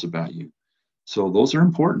details about you. So those are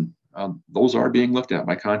important. Those are being looked at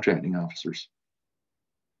by contracting officers.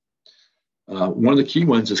 One of the key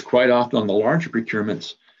ones is quite often on the larger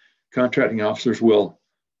procurements, contracting officers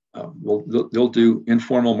they'll do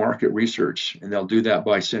informal market research, and they'll do that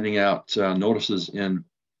by sending out notices in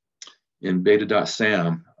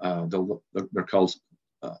beta.sam. They're called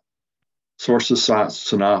sources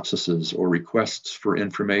synopsises or requests for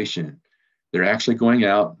information. They're actually going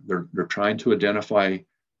out, they're trying to identify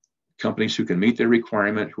companies who can meet their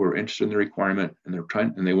requirement, who are interested in the requirement, and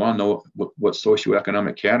they want to know what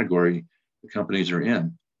socioeconomic category the companies are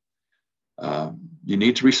in. You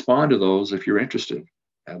need to respond to those if you're interested.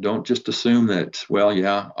 Don't just assume that, well,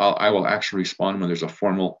 yeah, I will actually respond when there's a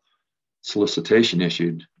formal solicitation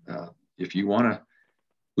issued. If you want to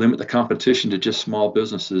limit the competition to just small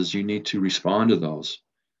businesses, you need to respond to those.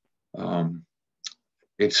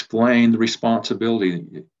 Explain the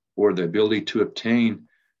responsibility or the ability to obtain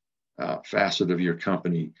facet of your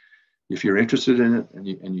company. If you're interested in it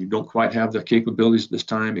and you don't quite have the capabilities at this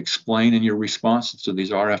time, explain in your responses to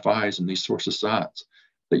these RFIs and these source of sites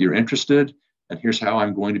that you're interested, and here's how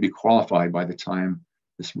I'm going to be qualified by the time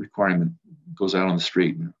this requirement goes out on the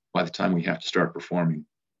street and by the time we have to start performing.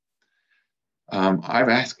 I've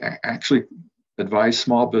actually advised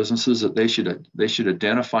small businesses that they should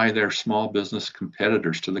identify their small business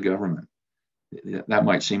competitors to the government. That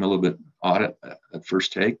might seem a little bit odd at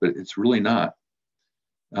first take, but it's really not.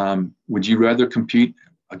 Would you rather compete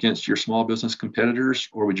against your small business competitors,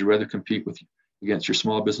 or would you rather compete against your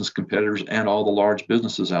small business competitors and all the large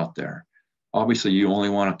businesses out there? Obviously, you only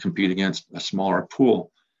want to compete against a smaller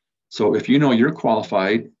pool. So if you know you're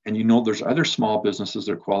qualified and you know there's other small businesses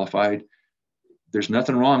that are qualified, there's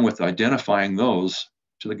nothing wrong with identifying those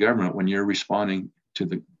to the government when you're responding to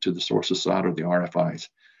the source of site or the RFIs.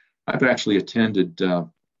 I've actually attended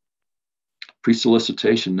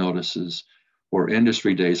pre-solicitation notices or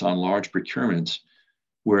industry days on large procurements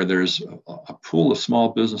where there's a pool of small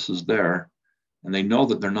businesses there, and they know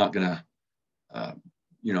that they're not going to,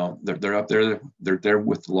 they're up there, they're there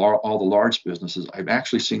with all the large businesses. I've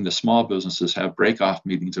actually seen the small businesses have break-off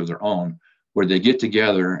meetings of their own where they get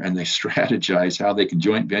together and they strategize how they can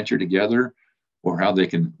joint venture together or how they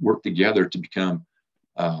can work together to become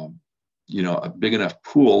a big enough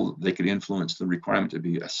pool that they could influence the requirement to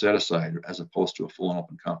be a set aside as opposed to a full and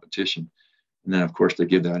open competition. And then, of course, they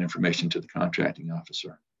give that information to the contracting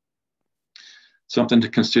officer. Something to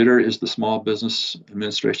consider is the Small Business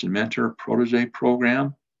Administration Mentor Protege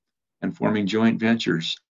Program and forming joint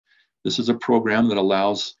ventures. This is a program that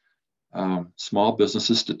allows small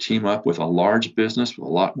businesses to team up with a large business with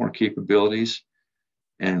a lot more capabilities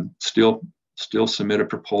and still submit a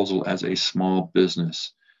proposal as a small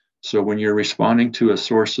business. So when you're responding to a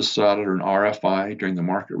source of site or an RFI during the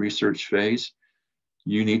market research phase,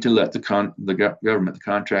 you need to let the government, the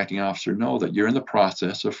contracting officer, know that you're in the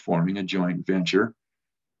process of forming a joint venture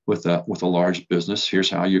with a large business. Here's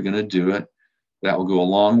how you're going to do it. That will go a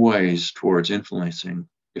long ways towards influencing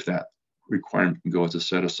if that requirement can go as a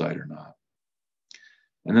set aside or not.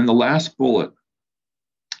 And then the last bullet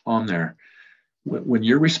on there, when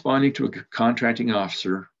you're responding to a contracting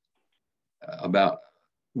officer about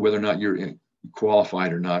whether or not you're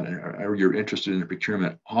qualified or not, or you're interested in a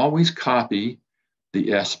procurement, always copy the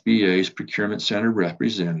SBA's Procurement Center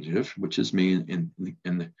Representative, which is me in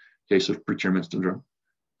the case of procurements that are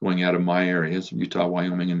going out of my areas, Utah,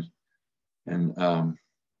 Wyoming, and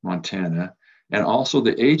Montana. And also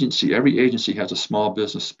the agency, every agency has a small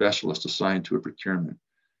business specialist assigned to a procurement.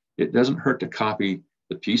 It doesn't hurt to copy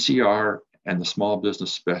the PCR and the small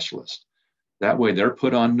business specialist. That way they're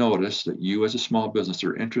put on notice that you as a small business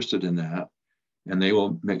are interested in that. And they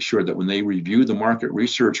will make sure that when they review the market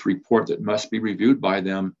research report that must be reviewed by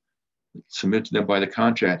them, submitted to them by the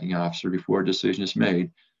contracting officer before a decision is made,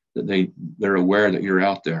 that they're aware that you're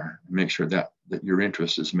out there and make sure that your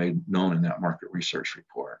interest is made known in that market research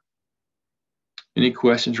report. Any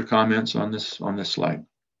questions or comments on this slide?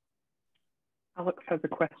 Alex has a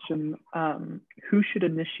question. Who should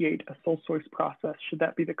initiate a sole source process? Should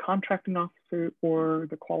that be the contracting officer or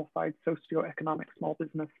the qualified socioeconomic small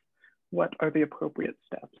business? What are the appropriate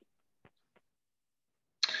steps?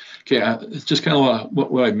 Okay, it's just kind of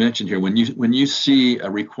what I mentioned here. When you see a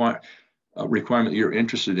requirement that you're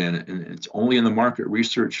interested in, and it's only in the market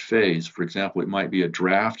research phase, for example, it might be a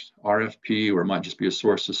draft RFP or it might just be a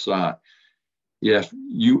source of site. If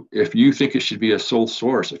you think it should be a sole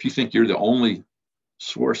source, if you think you're the only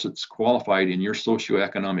source that's qualified in your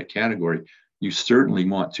socioeconomic category, you certainly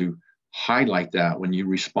want to highlight that when you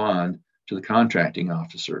respond to the contracting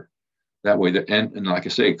officer. That way, and like I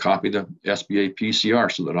say, copy the SBA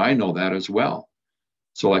PCR so that I know that as well.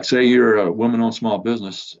 So like say you're a woman-owned small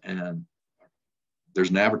business and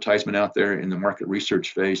there's an advertisement out there in the market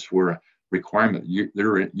research phase for a requirement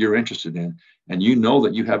you're interested in, and you know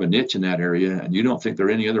that you have a niche in that area and you don't think there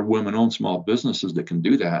are any other women-owned small businesses that can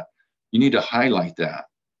do that, you need to highlight that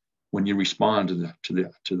when you respond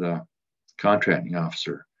to the contracting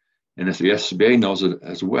officer. And if the SBA knows it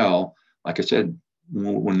as well, like I said,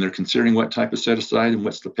 when they're considering what type of set aside and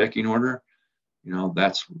what's the pecking order, You know,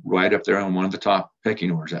 that's right up there on one of the top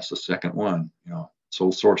pecking orders. That's the second one, you know,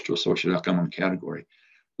 sole source to associate outcome category.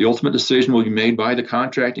 The ultimate decision will be made by the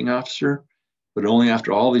contracting officer, but only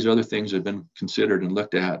after all these other things have been considered and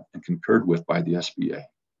looked at and concurred with by the SBA.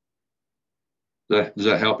 Does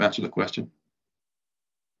that help answer the question?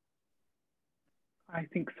 I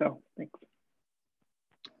think so. Thanks.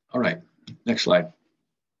 All right, next slide.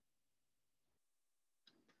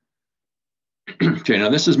 Okay, now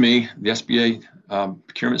this is me, the SBA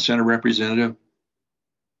Procurement Center Representative.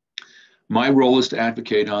 My role is to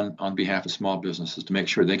advocate on behalf of small businesses to make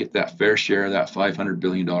sure they get that fair share of that $500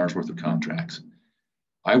 billion worth of contracts.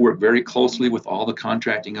 I work very closely with all the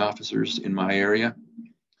contracting officers in my area.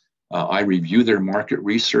 I review their market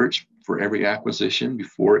research for every acquisition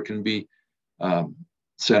before it can be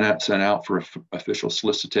sent out for official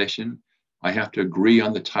solicitation. I have to agree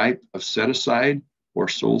on the type of set aside or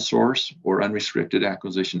sole source or unrestricted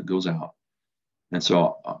acquisition that goes out. And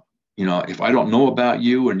so, you know, if I don't know about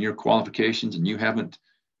you and your qualifications and you haven't,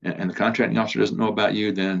 and the contracting officer doesn't know about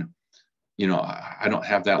you, then, you know, I don't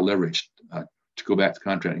have that leverage to go back to the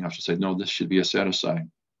contracting officer and say, no, this should be a set aside.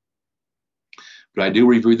 But I do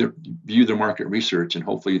review their market research, and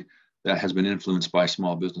hopefully that has been influenced by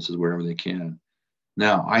small businesses wherever they can.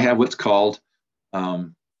 Now, I have what's called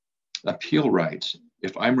appeal rights.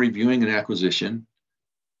 If I'm reviewing an acquisition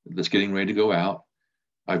that's getting ready to go out,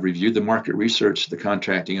 I've reviewed the market research the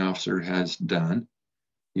contracting officer has done,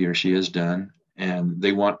 he or she has done, and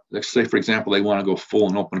they want, let's say, for example, they want to go full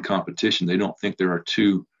and open competition. They don't think there are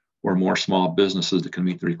 2 or more small businesses that can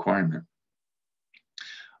meet the requirement.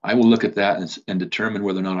 I will look at that and determine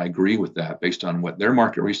whether or not I agree with that based on what their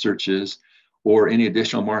market research is or any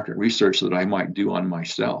additional market research that I might do on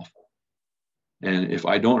myself. And if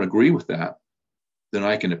I don't agree with that, then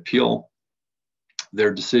I can appeal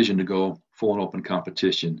their decision to go full and open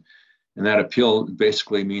competition. And that appeal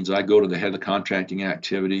basically means I go to the head of the contracting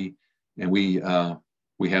activity and we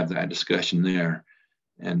have that discussion there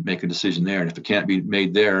and make a decision there. And if it can't be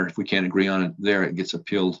made there, if we can't agree on it there, it gets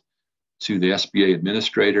appealed to the SBA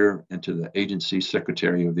administrator and to the agency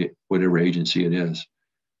secretary of the whatever agency it is.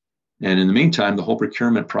 And in the meantime, the whole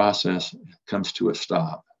procurement process comes to a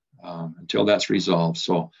stop until that's resolved.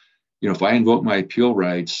 So, you know, if I invoke my appeal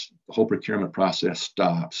rights, the whole procurement process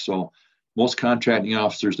stops. So most contracting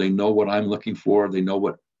officers, they know what I'm looking for. They know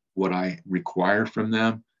what I require from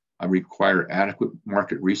them. I require adequate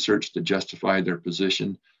market research to justify their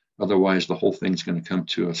position. Otherwise, the whole thing's going to come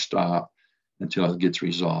to a stop until it gets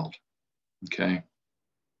resolved. Okay.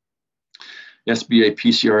 SBA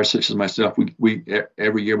PCRs such as myself, we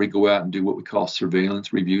every year we go out and do what we call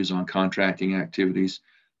surveillance reviews on contracting activities.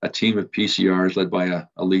 A team of PCRs led by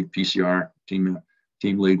a lead PCR team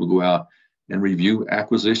lead will go out and review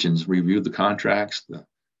acquisitions, review the contracts,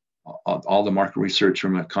 all the market research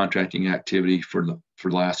from a contracting activity for the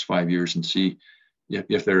last 5 years, and see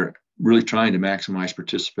if they're really trying to maximize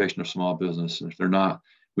participation of small business. And if they're not,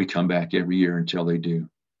 we come back every year until they do.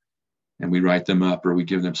 And we write them up or we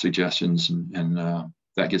give them suggestions, and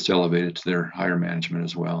that gets elevated to their higher management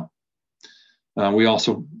as well. We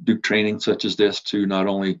also do training such as this to not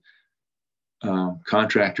only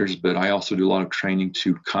contractors, but I also do a lot of training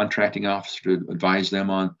to contracting officers to advise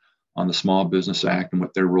them on the Small Business Act and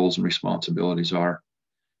what their roles and responsibilities are.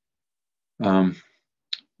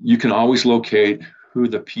 You can always locate who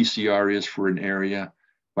the PCR is for an area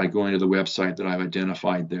by going to the website that I've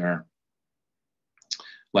identified there.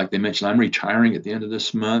 Like they mentioned, I'm retiring at the end of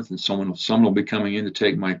this month, and someone will be coming in to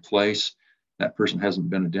take my place. That person hasn't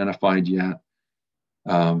been identified yet,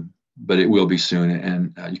 but it will be soon.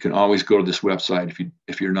 And you can always go to this website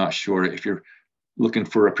if you're not sure. If you're looking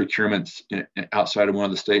for a procurement outside of one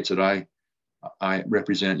of the states that I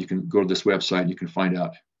represent, you can go to this website. You can find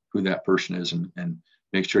out who that person is and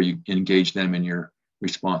make sure you engage them in your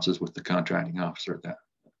responses with the contracting officer at that,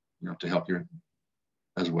 to help you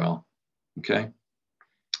as well. Okay.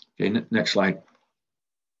 Okay, next slide.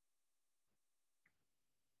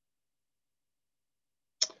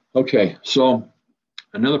 Okay, so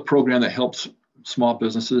another program that helps small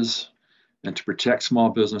businesses and to protect small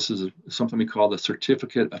businesses is something we call the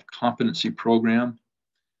Certificate of Competency Program.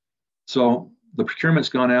 So the procurement's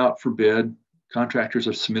gone out for bid. Contractors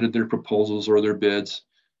have submitted their proposals or their bids.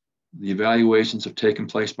 The evaluations have taken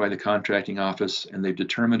place by the contracting office, and they've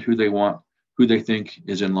determined who they think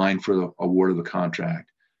is in line for the award of the contract.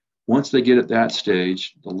 Once they get at that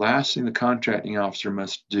stage, the last thing the contracting officer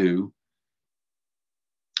must do,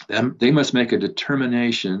 they must make a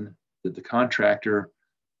determination that the contractor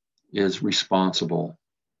is responsible.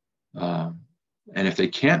 And if they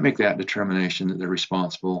can't make that determination that they're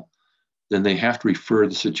responsible, then they have to refer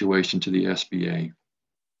the situation to the SBA.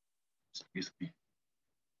 Excuse me.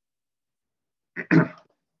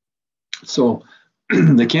 So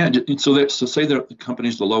they can't. So say that the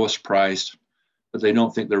company's the lowest priced, but they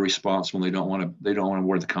don't think they're responsible. They don't want to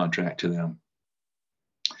award the contract to them.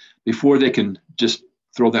 Before they can just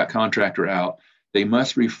throw that contractor out, they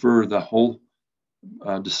must refer the whole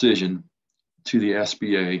decision to the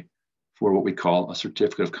SBA for what we call a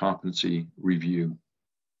certificate of competency review.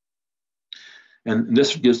 And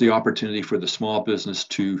this gives the opportunity for the small business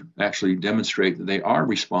to actually demonstrate that they are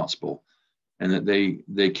responsible and that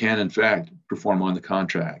they can, in fact, perform on the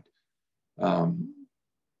contract.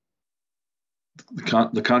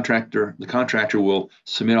 The contractor will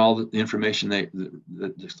submit all the information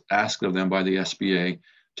that's asked of them by the SBA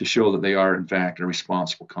to show that they are, in fact, a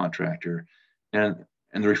responsible contractor. And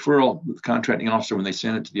the referral, the contracting officer, when they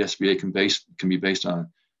send it to the SBA, can be based on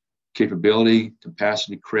capability,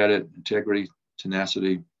 capacity, credit, integrity,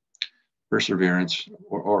 tenacity, perseverance,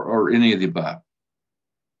 or any of the above.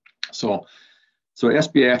 So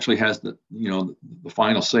SBA actually has the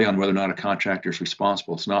final say on whether or not a contractor is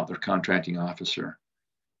responsible. It's not their contracting officer.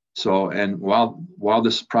 So, and while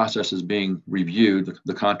this process is being reviewed,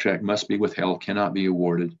 the contract must be withheld, cannot be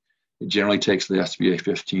awarded. It generally takes the SBA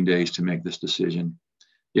 15 days to make this decision.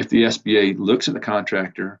 If the SBA looks at the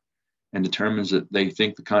contractor and determines that they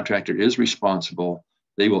think the contractor is responsible,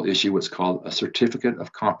 they will issue what's called a certificate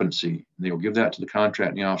of competency. And they will give that to the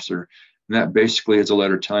contracting officer. And that basically is a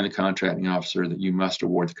letter telling the contracting officer that you must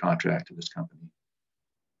award the contract to this company.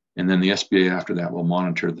 And then the SBA after that will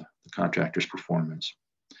monitor the contractor's performance.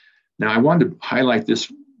 Now, I wanted to highlight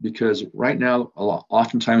this because right now,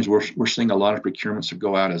 oftentimes we're seeing a lot of procurements that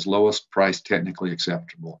go out as lowest price technically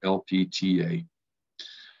acceptable, LPTA.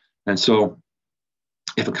 And so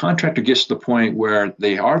if a contractor gets to the point where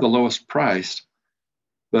they are the lowest priced,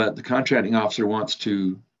 but the contracting officer wants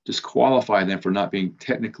to disqualify them for not being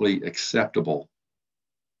technically acceptable.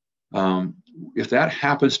 If that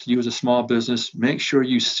happens to you as a small business, make sure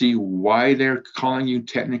you see why they're calling you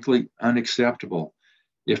technically unacceptable.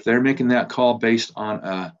 If they're making that call based on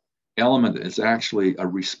an element that is actually a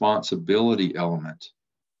responsibility element,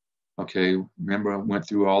 okay, remember I went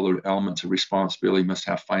through all the elements of responsibility, must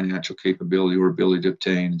have financial capability or ability to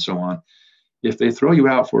obtain and so on. If they throw you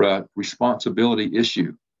out for a responsibility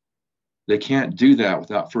issue, they can't do that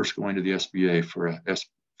without first going to the SBA for a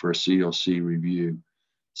COC review.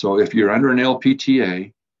 So if you're under an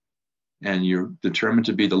LPTA and you're determined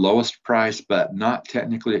to be the lowest price but not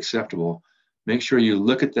technically acceptable, make sure you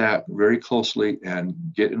look at that very closely and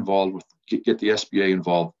get involved with get the SBA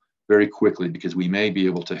involved very quickly, because we may be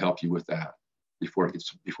able to help you with that before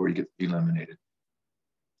you get eliminated.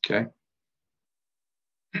 Okay.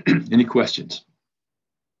 Any questions?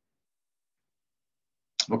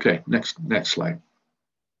 Okay, next slide.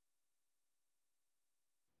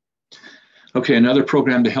 Okay, another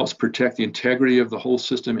program that helps protect the integrity of the whole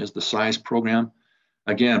system is the size program.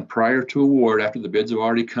 Again, prior to award, after the bids have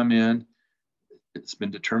already come in, it's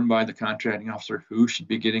been determined by the contracting officer who should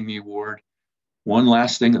be getting the award. One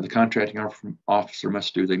last thing that the contracting officer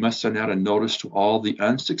must do, they must send out a notice to all the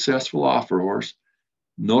unsuccessful offerors,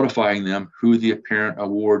 notifying them who the apparent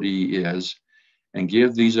awardee is, and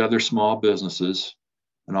give these other small businesses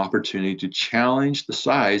an opportunity to challenge the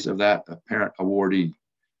size of that apparent awardee.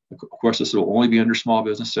 Of course, this will only be under small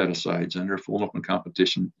business set-asides. Under full and open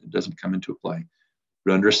competition, it doesn't come into play.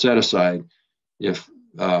 But under a set-aside, if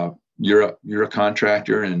you're a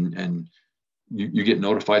contractor and you get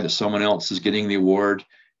notified that someone else is getting the award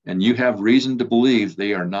and you have reason to believe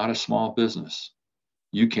they are not a small business,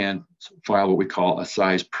 you can file what we call a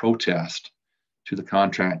size protest to the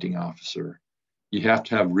contracting officer. You have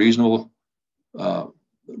to have reasonable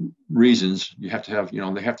reasons. You have to have,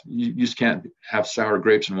 you just can't have sour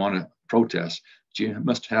grapes and want to protest. But you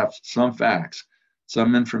must have some facts,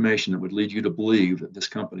 some information that would lead you to believe that this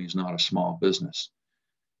company is not a small business.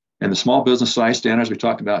 And the small business size standards we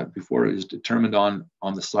talked about before is determined on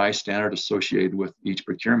the size standard associated with each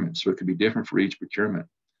procurement. So it could be different for each procurement.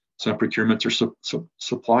 Some procurements are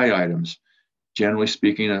supply items. Generally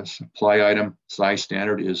speaking, a supply item size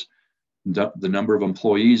standard is the number of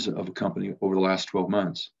employees of a company over the last 12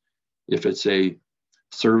 months. If it's a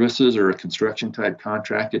services or a construction type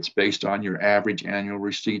contract, it's based on your average annual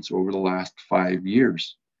receipts over the last 5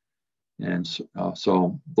 years. And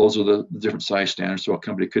so those are the different size standards. So a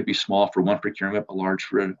company could be small for one procurement, but large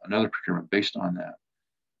for another procurement based on that.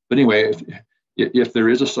 But anyway, if there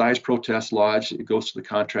is a size protest lodged, it goes to the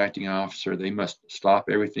contracting officer. They must stop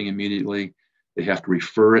everything immediately. They have to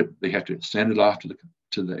refer it. They have to send it off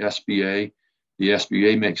to the SBA. The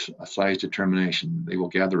SBA makes a size determination. They will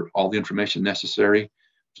gather all the information necessary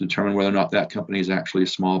to determine whether or not that company is actually a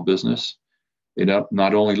small business. They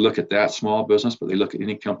not only look at that small business, but they look at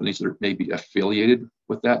any companies that may be affiliated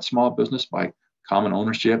with that small business by common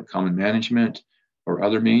ownership, common management, or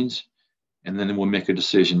other means. And then we'll make a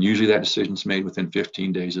decision. Usually that decision is made within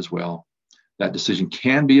 15 days as well. That decision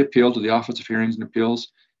can be appealed to the Office of Hearings and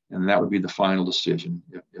Appeals, and that would be the final decision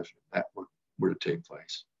if that were to take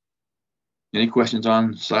place. Any questions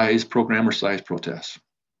on size program or size protest?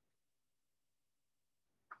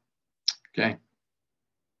 Okay,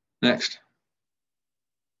 next.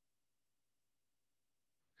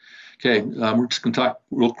 Okay, we're just going to talk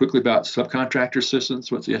real quickly about subcontractor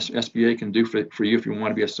assistance, what the SBA can do for you if you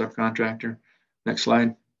want to be a subcontractor. Next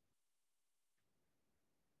slide.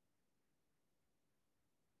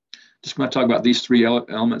 Just going to talk about these three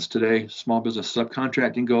elements today: small business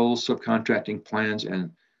subcontracting goals, subcontracting plans,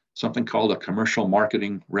 and something called a commercial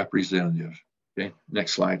marketing representative. Okay,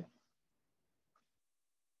 next slide.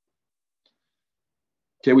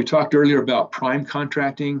 Okay, we talked earlier about prime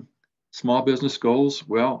contracting, small business goals.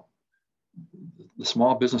 Well, the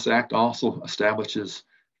Small Business Act also establishes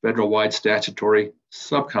federal-wide statutory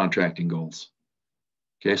subcontracting goals.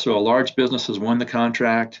 Okay, so a large business has won the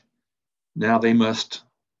contract. Now they must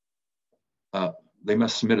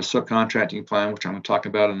submit a subcontracting plan, which I'm going to talk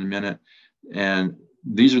about in a minute. And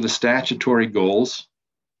these are the statutory goals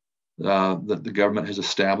that the government has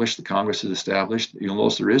established, the Congress has established. You'll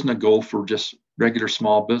notice there isn't a goal for just regular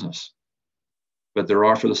small business, but there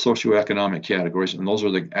are for the socioeconomic categories, and those are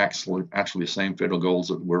the actually the same federal goals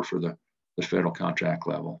that were for the federal contract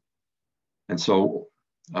level. And so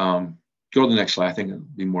go to the next slide. I think it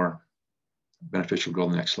would be more beneficial to go to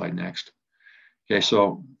the next slide next. Okay,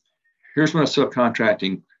 so here's when a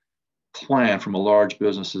subcontracting plan from a large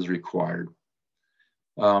business is required.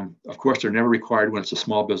 Of course, they're never required when it's a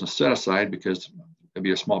small business set aside, because it'd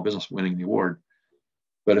be a small business winning the award.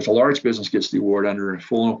 But if a large business gets the award under a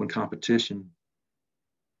full and open competition,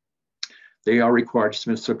 they are required to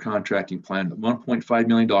submit a subcontracting plan of $1.5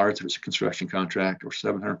 million if it's a construction contract, or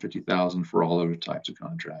 $750,000 for all other types of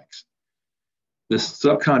contracts. This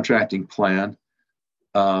subcontracting plan,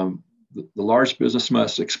 the large business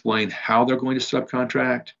must explain how they're going to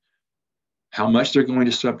subcontract, how much they're going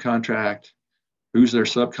to subcontract, who's their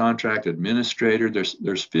subcontract administrator.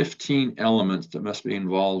 There's 15 elements that must be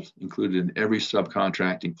involved, included in every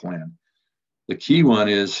subcontracting plan. The key one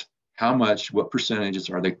is how much, what percentages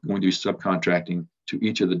are they going to be subcontracting to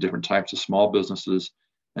each of the different types of small businesses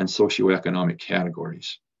and socioeconomic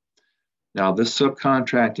categories. Now, this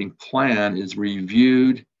subcontracting plan is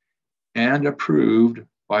reviewed and approved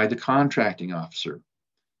by the contracting officer,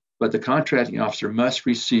 but the contracting officer must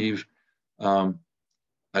receive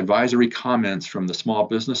advisory comments from the small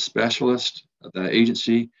business specialist, the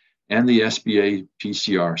agency, and the SBA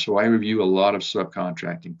PCR. So I review a lot of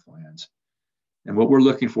subcontracting plans. And what we're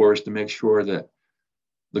looking for is to make sure that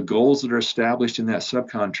the goals that are established in that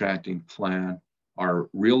subcontracting plan are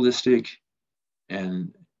realistic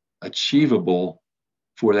and achievable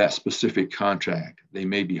for that specific contract. They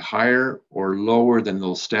may be higher or lower than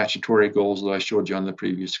those statutory goals that I showed you on the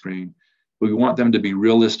previous screen. We want them to be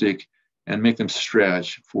realistic and make them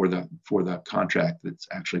stretch for the contract that's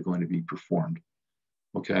actually going to be performed.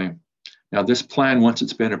 Okay. Now, this plan, once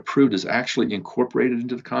it's been approved, is actually incorporated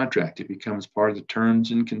into the contract. It becomes part of the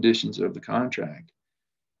terms and conditions of the contract.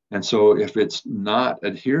 And so if it's not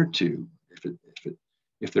adhered to,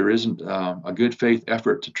 if there isn't a good faith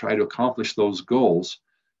effort to try to accomplish those goals,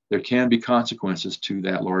 there can be consequences to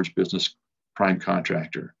that large business prime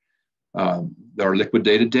contractor. There are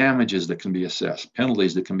liquidated damages that can be assessed,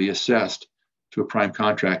 penalties that can be assessed to a prime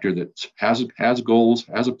contractor that has goals,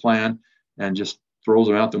 has a plan, and just throws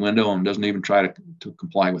them out the window and doesn't even try to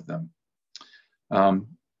comply with them.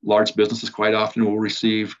 Large businesses quite often will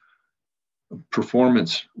receive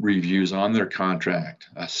performance reviews on their contract.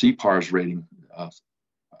 A CPARS rating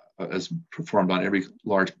is performed on every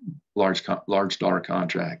large dollar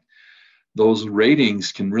contract. Those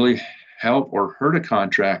ratings can really help or hurt a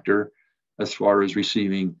contractor as far as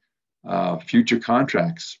receiving future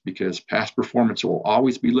contracts, because past performance will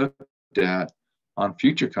always be looked at on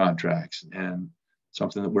future contracts. And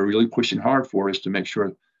something that we're really pushing hard for is to make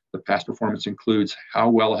sure the past performance includes how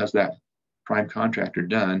well has that prime contractor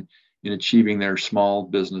done in achieving their small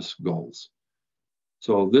business goals.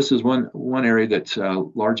 So this is one area that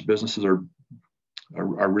large businesses are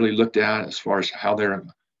really looked at as far as how they're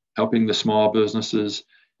helping the small businesses.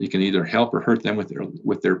 You can either help or hurt them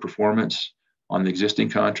with their performance on the existing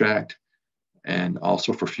contract, and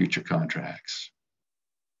also for future contracts.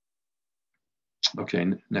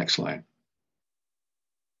 Okay, next slide.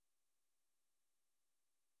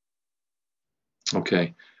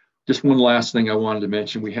 Okay, just one last thing I wanted to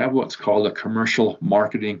mention. We have what's called a commercial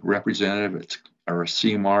marketing representative, or a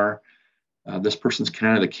CMR. This person's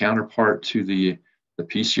kind of the counterpart to the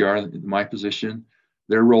PCR, my position.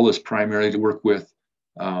 Their role is primarily to work with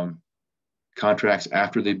contracts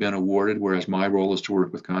after they've been awarded, whereas my role is to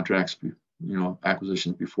work with contracts,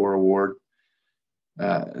 acquisitions before award.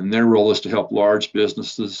 And their role is to help large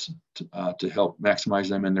businesses to help maximize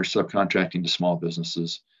them in their subcontracting to small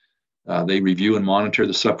businesses. They review and monitor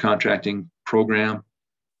the subcontracting program.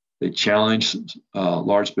 They challenge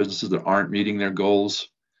large businesses that aren't meeting their goals.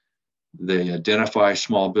 They identify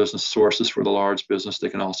small business sources for the large business. They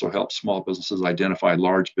can also help small businesses identify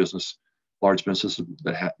large businesses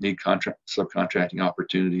that need subcontracting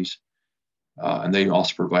opportunities. And they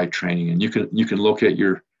also provide training. And you can locate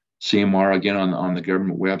your CMR again on the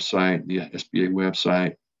government website, the SBA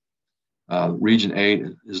website. Region 8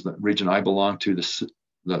 is the region I belong to. The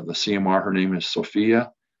CMR, her name is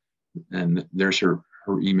Sophia, and there's her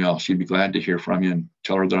email. She'd be glad to hear from you, and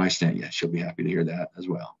tell her that I sent you. She'll be happy to hear that as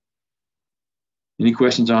well. Any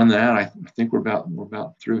questions on that? I think we're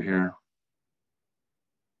about through here.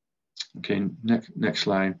 Okay, next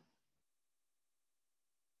slide.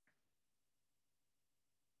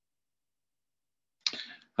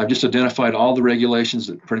 I've just identified all the regulations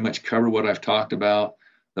that pretty much cover what I've talked about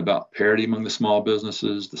parity among the small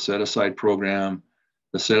businesses, the set-aside program,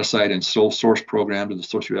 the set-aside and sole source program to the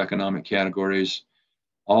socioeconomic categories,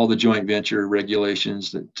 all the joint venture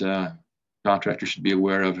regulations that contractors should be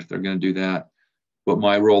aware of if they're going to do that. What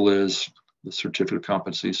my role is, the certificate of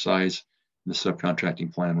competency size, and the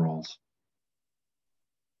subcontracting plan roles.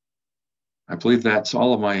 I believe that's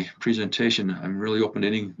all of my presentation. I'm really open to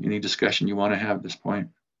any discussion you want to have at this point.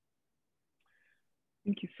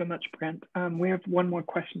 Thank you so much, Brent. We have one more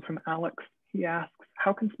question from Alex. He asks,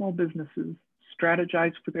 how can small businesses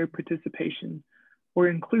strategize for their participation or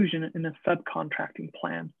inclusion in a subcontracting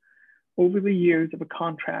plan? Over the years of a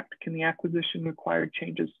contract, can the acquisition require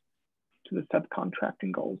changes to the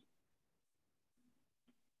subcontracting goals?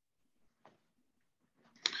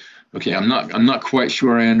 Okay, I'm not quite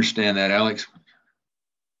sure I understand that, Alex.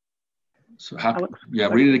 So Alex,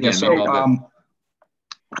 read it again. Yeah,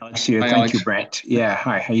 Alex here. Hi, Thank Alex. you, Brent. Yeah,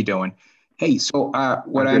 hi, how you doing? Hey, so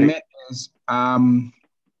what I meant is,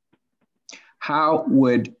 how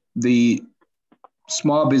would the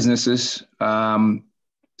small businesses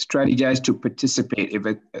strategize to participate?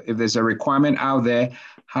 If there's a requirement out there,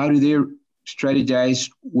 how do they strategize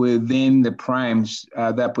within the primes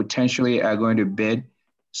that potentially are going to bid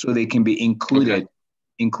so they can be included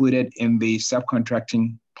in the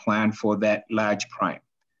subcontracting plan for that large prime?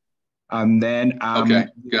 And then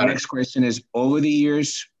the next question is, over the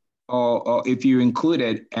years, or if you include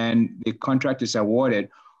it and the contract is awarded,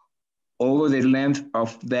 over the length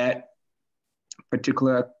of that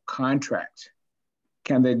particular contract,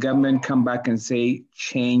 can the government come back and say,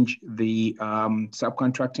 change the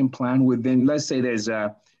subcontracting plan within, let's say there's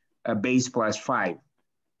a base plus 5.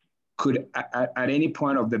 Could, at any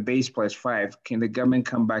point of the base plus 5, can the government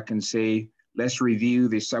come back and say, let's review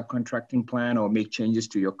the subcontracting plan or make changes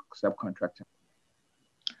to your subcontracting?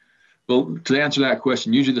 Well, to answer that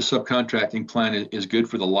question, usually the subcontracting plan is good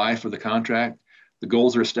for the life of the contract. The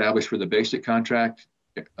goals are established for the basic contract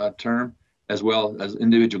term, as well as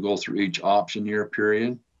individual goals for each option year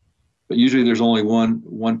period. But usually there's only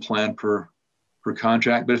one plan per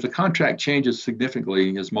contract. But if the contract changes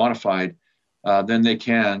significantly, is modified, then they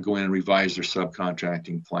can go in and revise their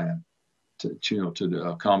subcontracting plan to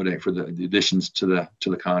accommodate for the additions to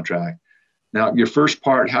the contract. Now, your first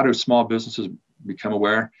part, how do small businesses become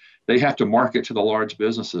aware? They have to market to the large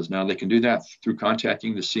businesses. Now, they can do that through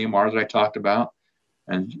contacting the CMR that I talked about,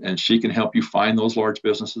 and she can help you find those large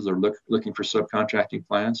businesses that are looking for subcontracting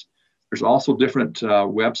plans. There's also different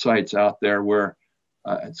websites out there where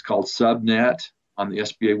it's called Subnet on the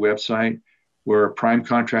SBA website, where prime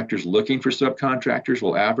contractors looking for subcontractors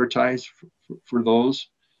will advertise for those.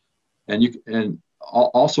 And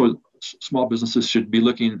also small businesses should be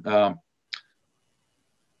looking,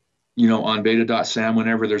 on beta.sam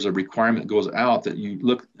whenever there's a requirement that goes out, that you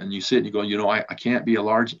look and you sit and you go, I can't be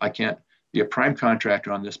a prime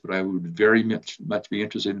contractor on this, but I would very much be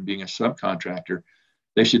interested in being a subcontractor.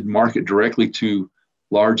 They should market directly to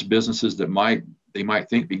large businesses that they might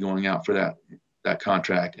think be going out for that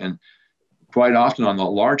contract. And quite often on the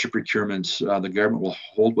larger procurements, the government will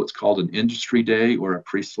hold what's called an industry day or a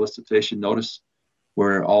pre-solicitation notice,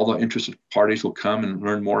 where all the interested parties will come and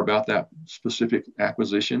learn more about that specific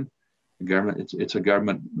acquisition. The government, it's a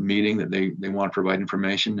government meeting that they want to provide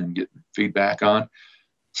information and get feedback on.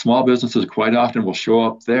 Small businesses quite often will show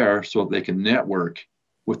up there so they can network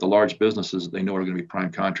with the large businesses that they know are going to be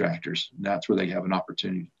prime contractors. And that's where they have an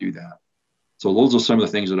opportunity to do that. So those are some of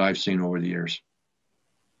the things that I've seen over the years.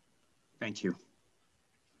 Thank you.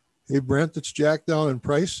 Hey, Brent, it's Jack down in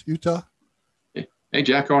Price, Utah. Hey,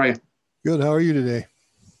 Jack, how are you? Good. How are you today?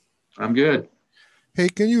 I'm good. Hey,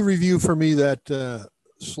 can you review for me that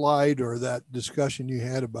slide or that discussion you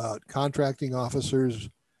had about contracting officers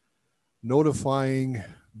notifying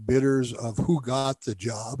bidders of who got the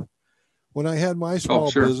job? When I had my small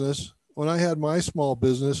business,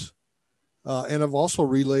 and I've also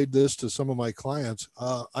relayed this to some of my clients,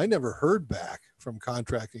 I never heard back from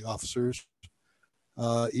contracting officers,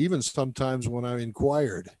 even sometimes when I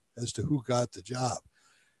inquired as to who got the job.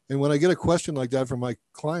 And when I get a question like that from my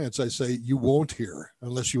clients, I say, you won't hear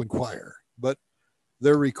unless you inquire. But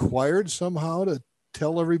they're required somehow to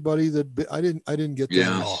tell everybody that I didn't get that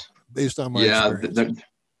at all, based on my experience.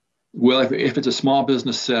 Well, if it's a small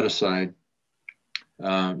business set aside,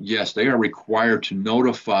 yes, they are required to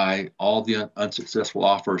notify all the unsuccessful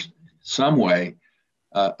offers some way,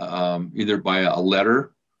 either by a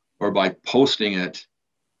letter or by posting it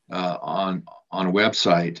on a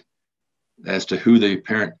website as to who the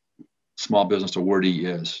parent small business awardee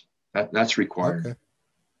is. That's required. Okay.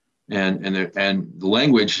 And the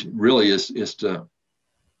language really is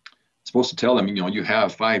supposed to tell them, you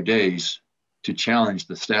have 5 days to challenge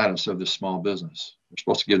the status of this small business. We're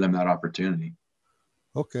supposed to give them that opportunity.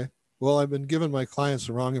 Okay. Well, I've been giving my clients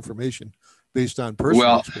the wrong information based on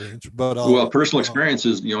personal experience, but personal experience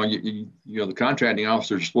is, the contracting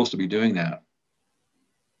officers are supposed to be doing that.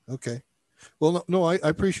 Okay. Well, no, I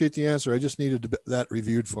appreciate the answer. I just needed that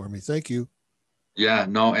reviewed for me. Thank you. Yeah,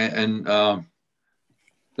 no, and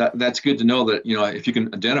that's good to know that, if you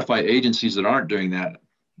can identify agencies that aren't doing that,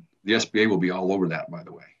 the SBA will be all over that, by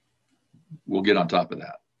the way. We'll get on top of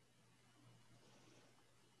that.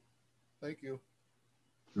 Thank you.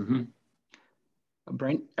 Mm-hmm.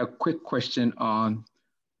 Brent, a quick question on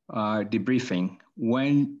debriefing.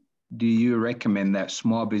 When do you recommend that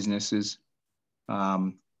small businesses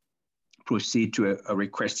proceed to a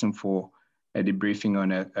requesting for a debriefing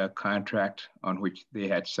on a contract on which they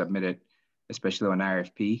had submitted, especially on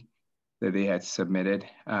RFP that they had submitted?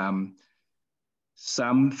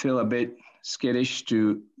 Some feel a bit skittish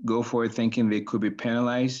to go for it, thinking they could be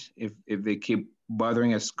penalized if they keep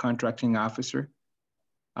bothering as contracting officer.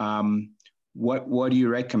 What do you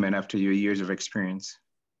recommend after your years of experience?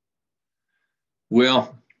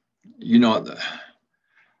 Well,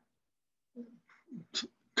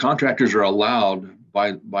 contractors are allowed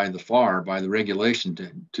by the FAR, by the regulation,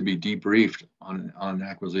 to be debriefed on an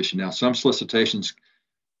acquisition. Now, some solicitations,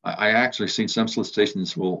 I actually seen some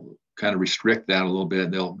solicitations will kind of restrict that a little bit.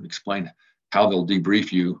 They'll explain how they'll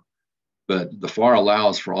debrief you, but the FAR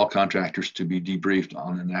allows for all contractors to be debriefed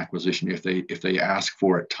on an acquisition if they ask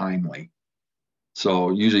for it timely.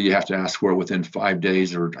 So usually you have to ask for it within 5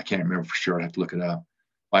 days, or I can't remember for sure, I'd have to look it up,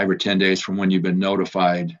 5 or 10 days from when you've been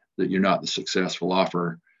notified that you're not the successful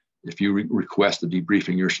offer. If you request the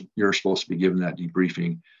debriefing, you're supposed to be given that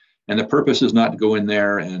debriefing. And the purpose is not to go in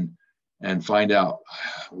there and find out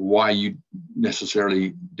why you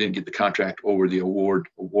necessarily didn't get the contract over the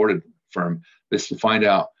awarded firm. It's to find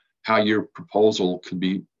out how your proposal could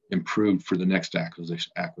be improved for the next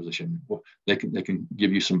acquisition. They can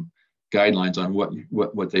give you some guidelines on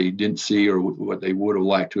what they didn't see or what they would have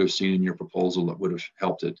liked to have seen in your proposal that would have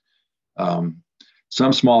helped it.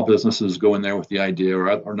 Some small businesses go in there with the idea,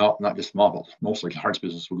 or not just small, but mostly large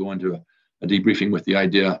business will go into a debriefing with the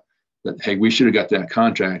idea that, hey, we should have got that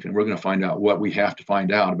contract, and we're going to find out what we have to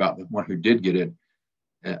find out about the one who did get it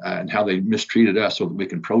and how they mistreated us so that we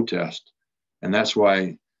can protest. And that's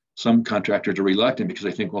why some contractors are reluctant, because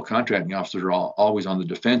they think, well, contracting officers are always on the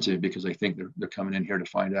defensive because they think they're coming in here to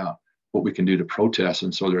find out what we can do to protest.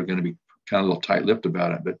 And so they're going to be kind of a little tight-lipped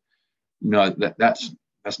about it. But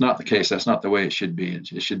that's not the case. That's not the way it should be.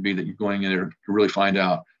 It should be that you're going in there to really find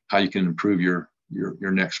out how you can improve your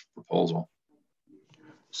next proposal.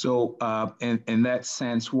 So in that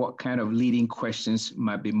sense, what kind of leading questions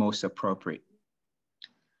might be most appropriate?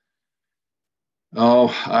 Oh,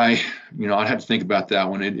 I'd have to think about that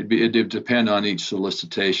one. It'd depend on each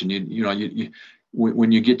solicitation.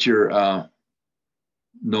 When you get your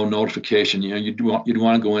no notification, you'd want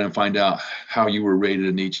to go in and find out how you were rated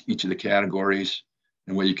in each of the categories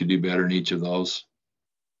and what you could do better in each of those.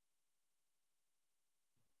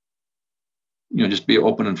 Just be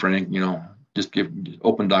open and frank. Just give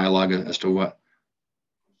open dialogue as to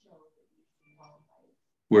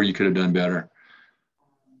where you could have done better.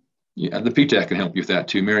 Yeah, the PTAC can help you with that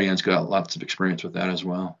too. Marianne's got lots of experience with that as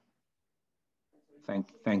well.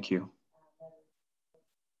 Thank you.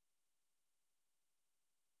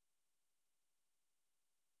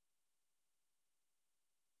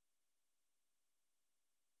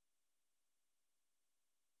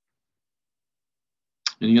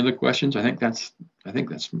 Any other questions? I think that's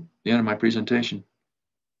the end of my presentation.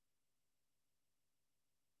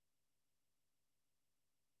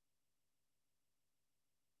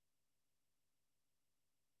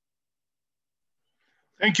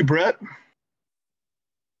 Thank you, Brett.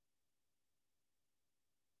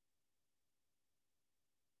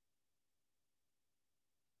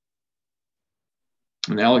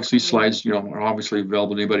 And Alex, these slides, are obviously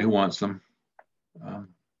available to anybody who wants them.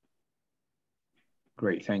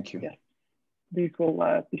 Great, thank you. Yeah. These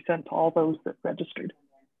will be sent to all those that registered.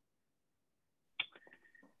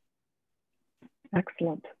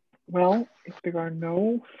 Excellent. Well, if there are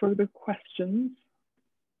no further questions,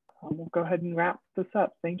 we'll go ahead and wrap this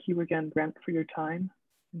up. Thank you again, Brent, for your time,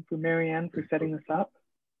 and for Marianne for setting this up.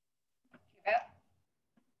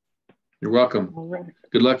 You're welcome. All right.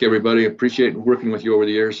 Good luck, everybody. Appreciate working with you over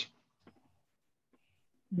the years.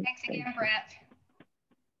 Thanks again, Brent.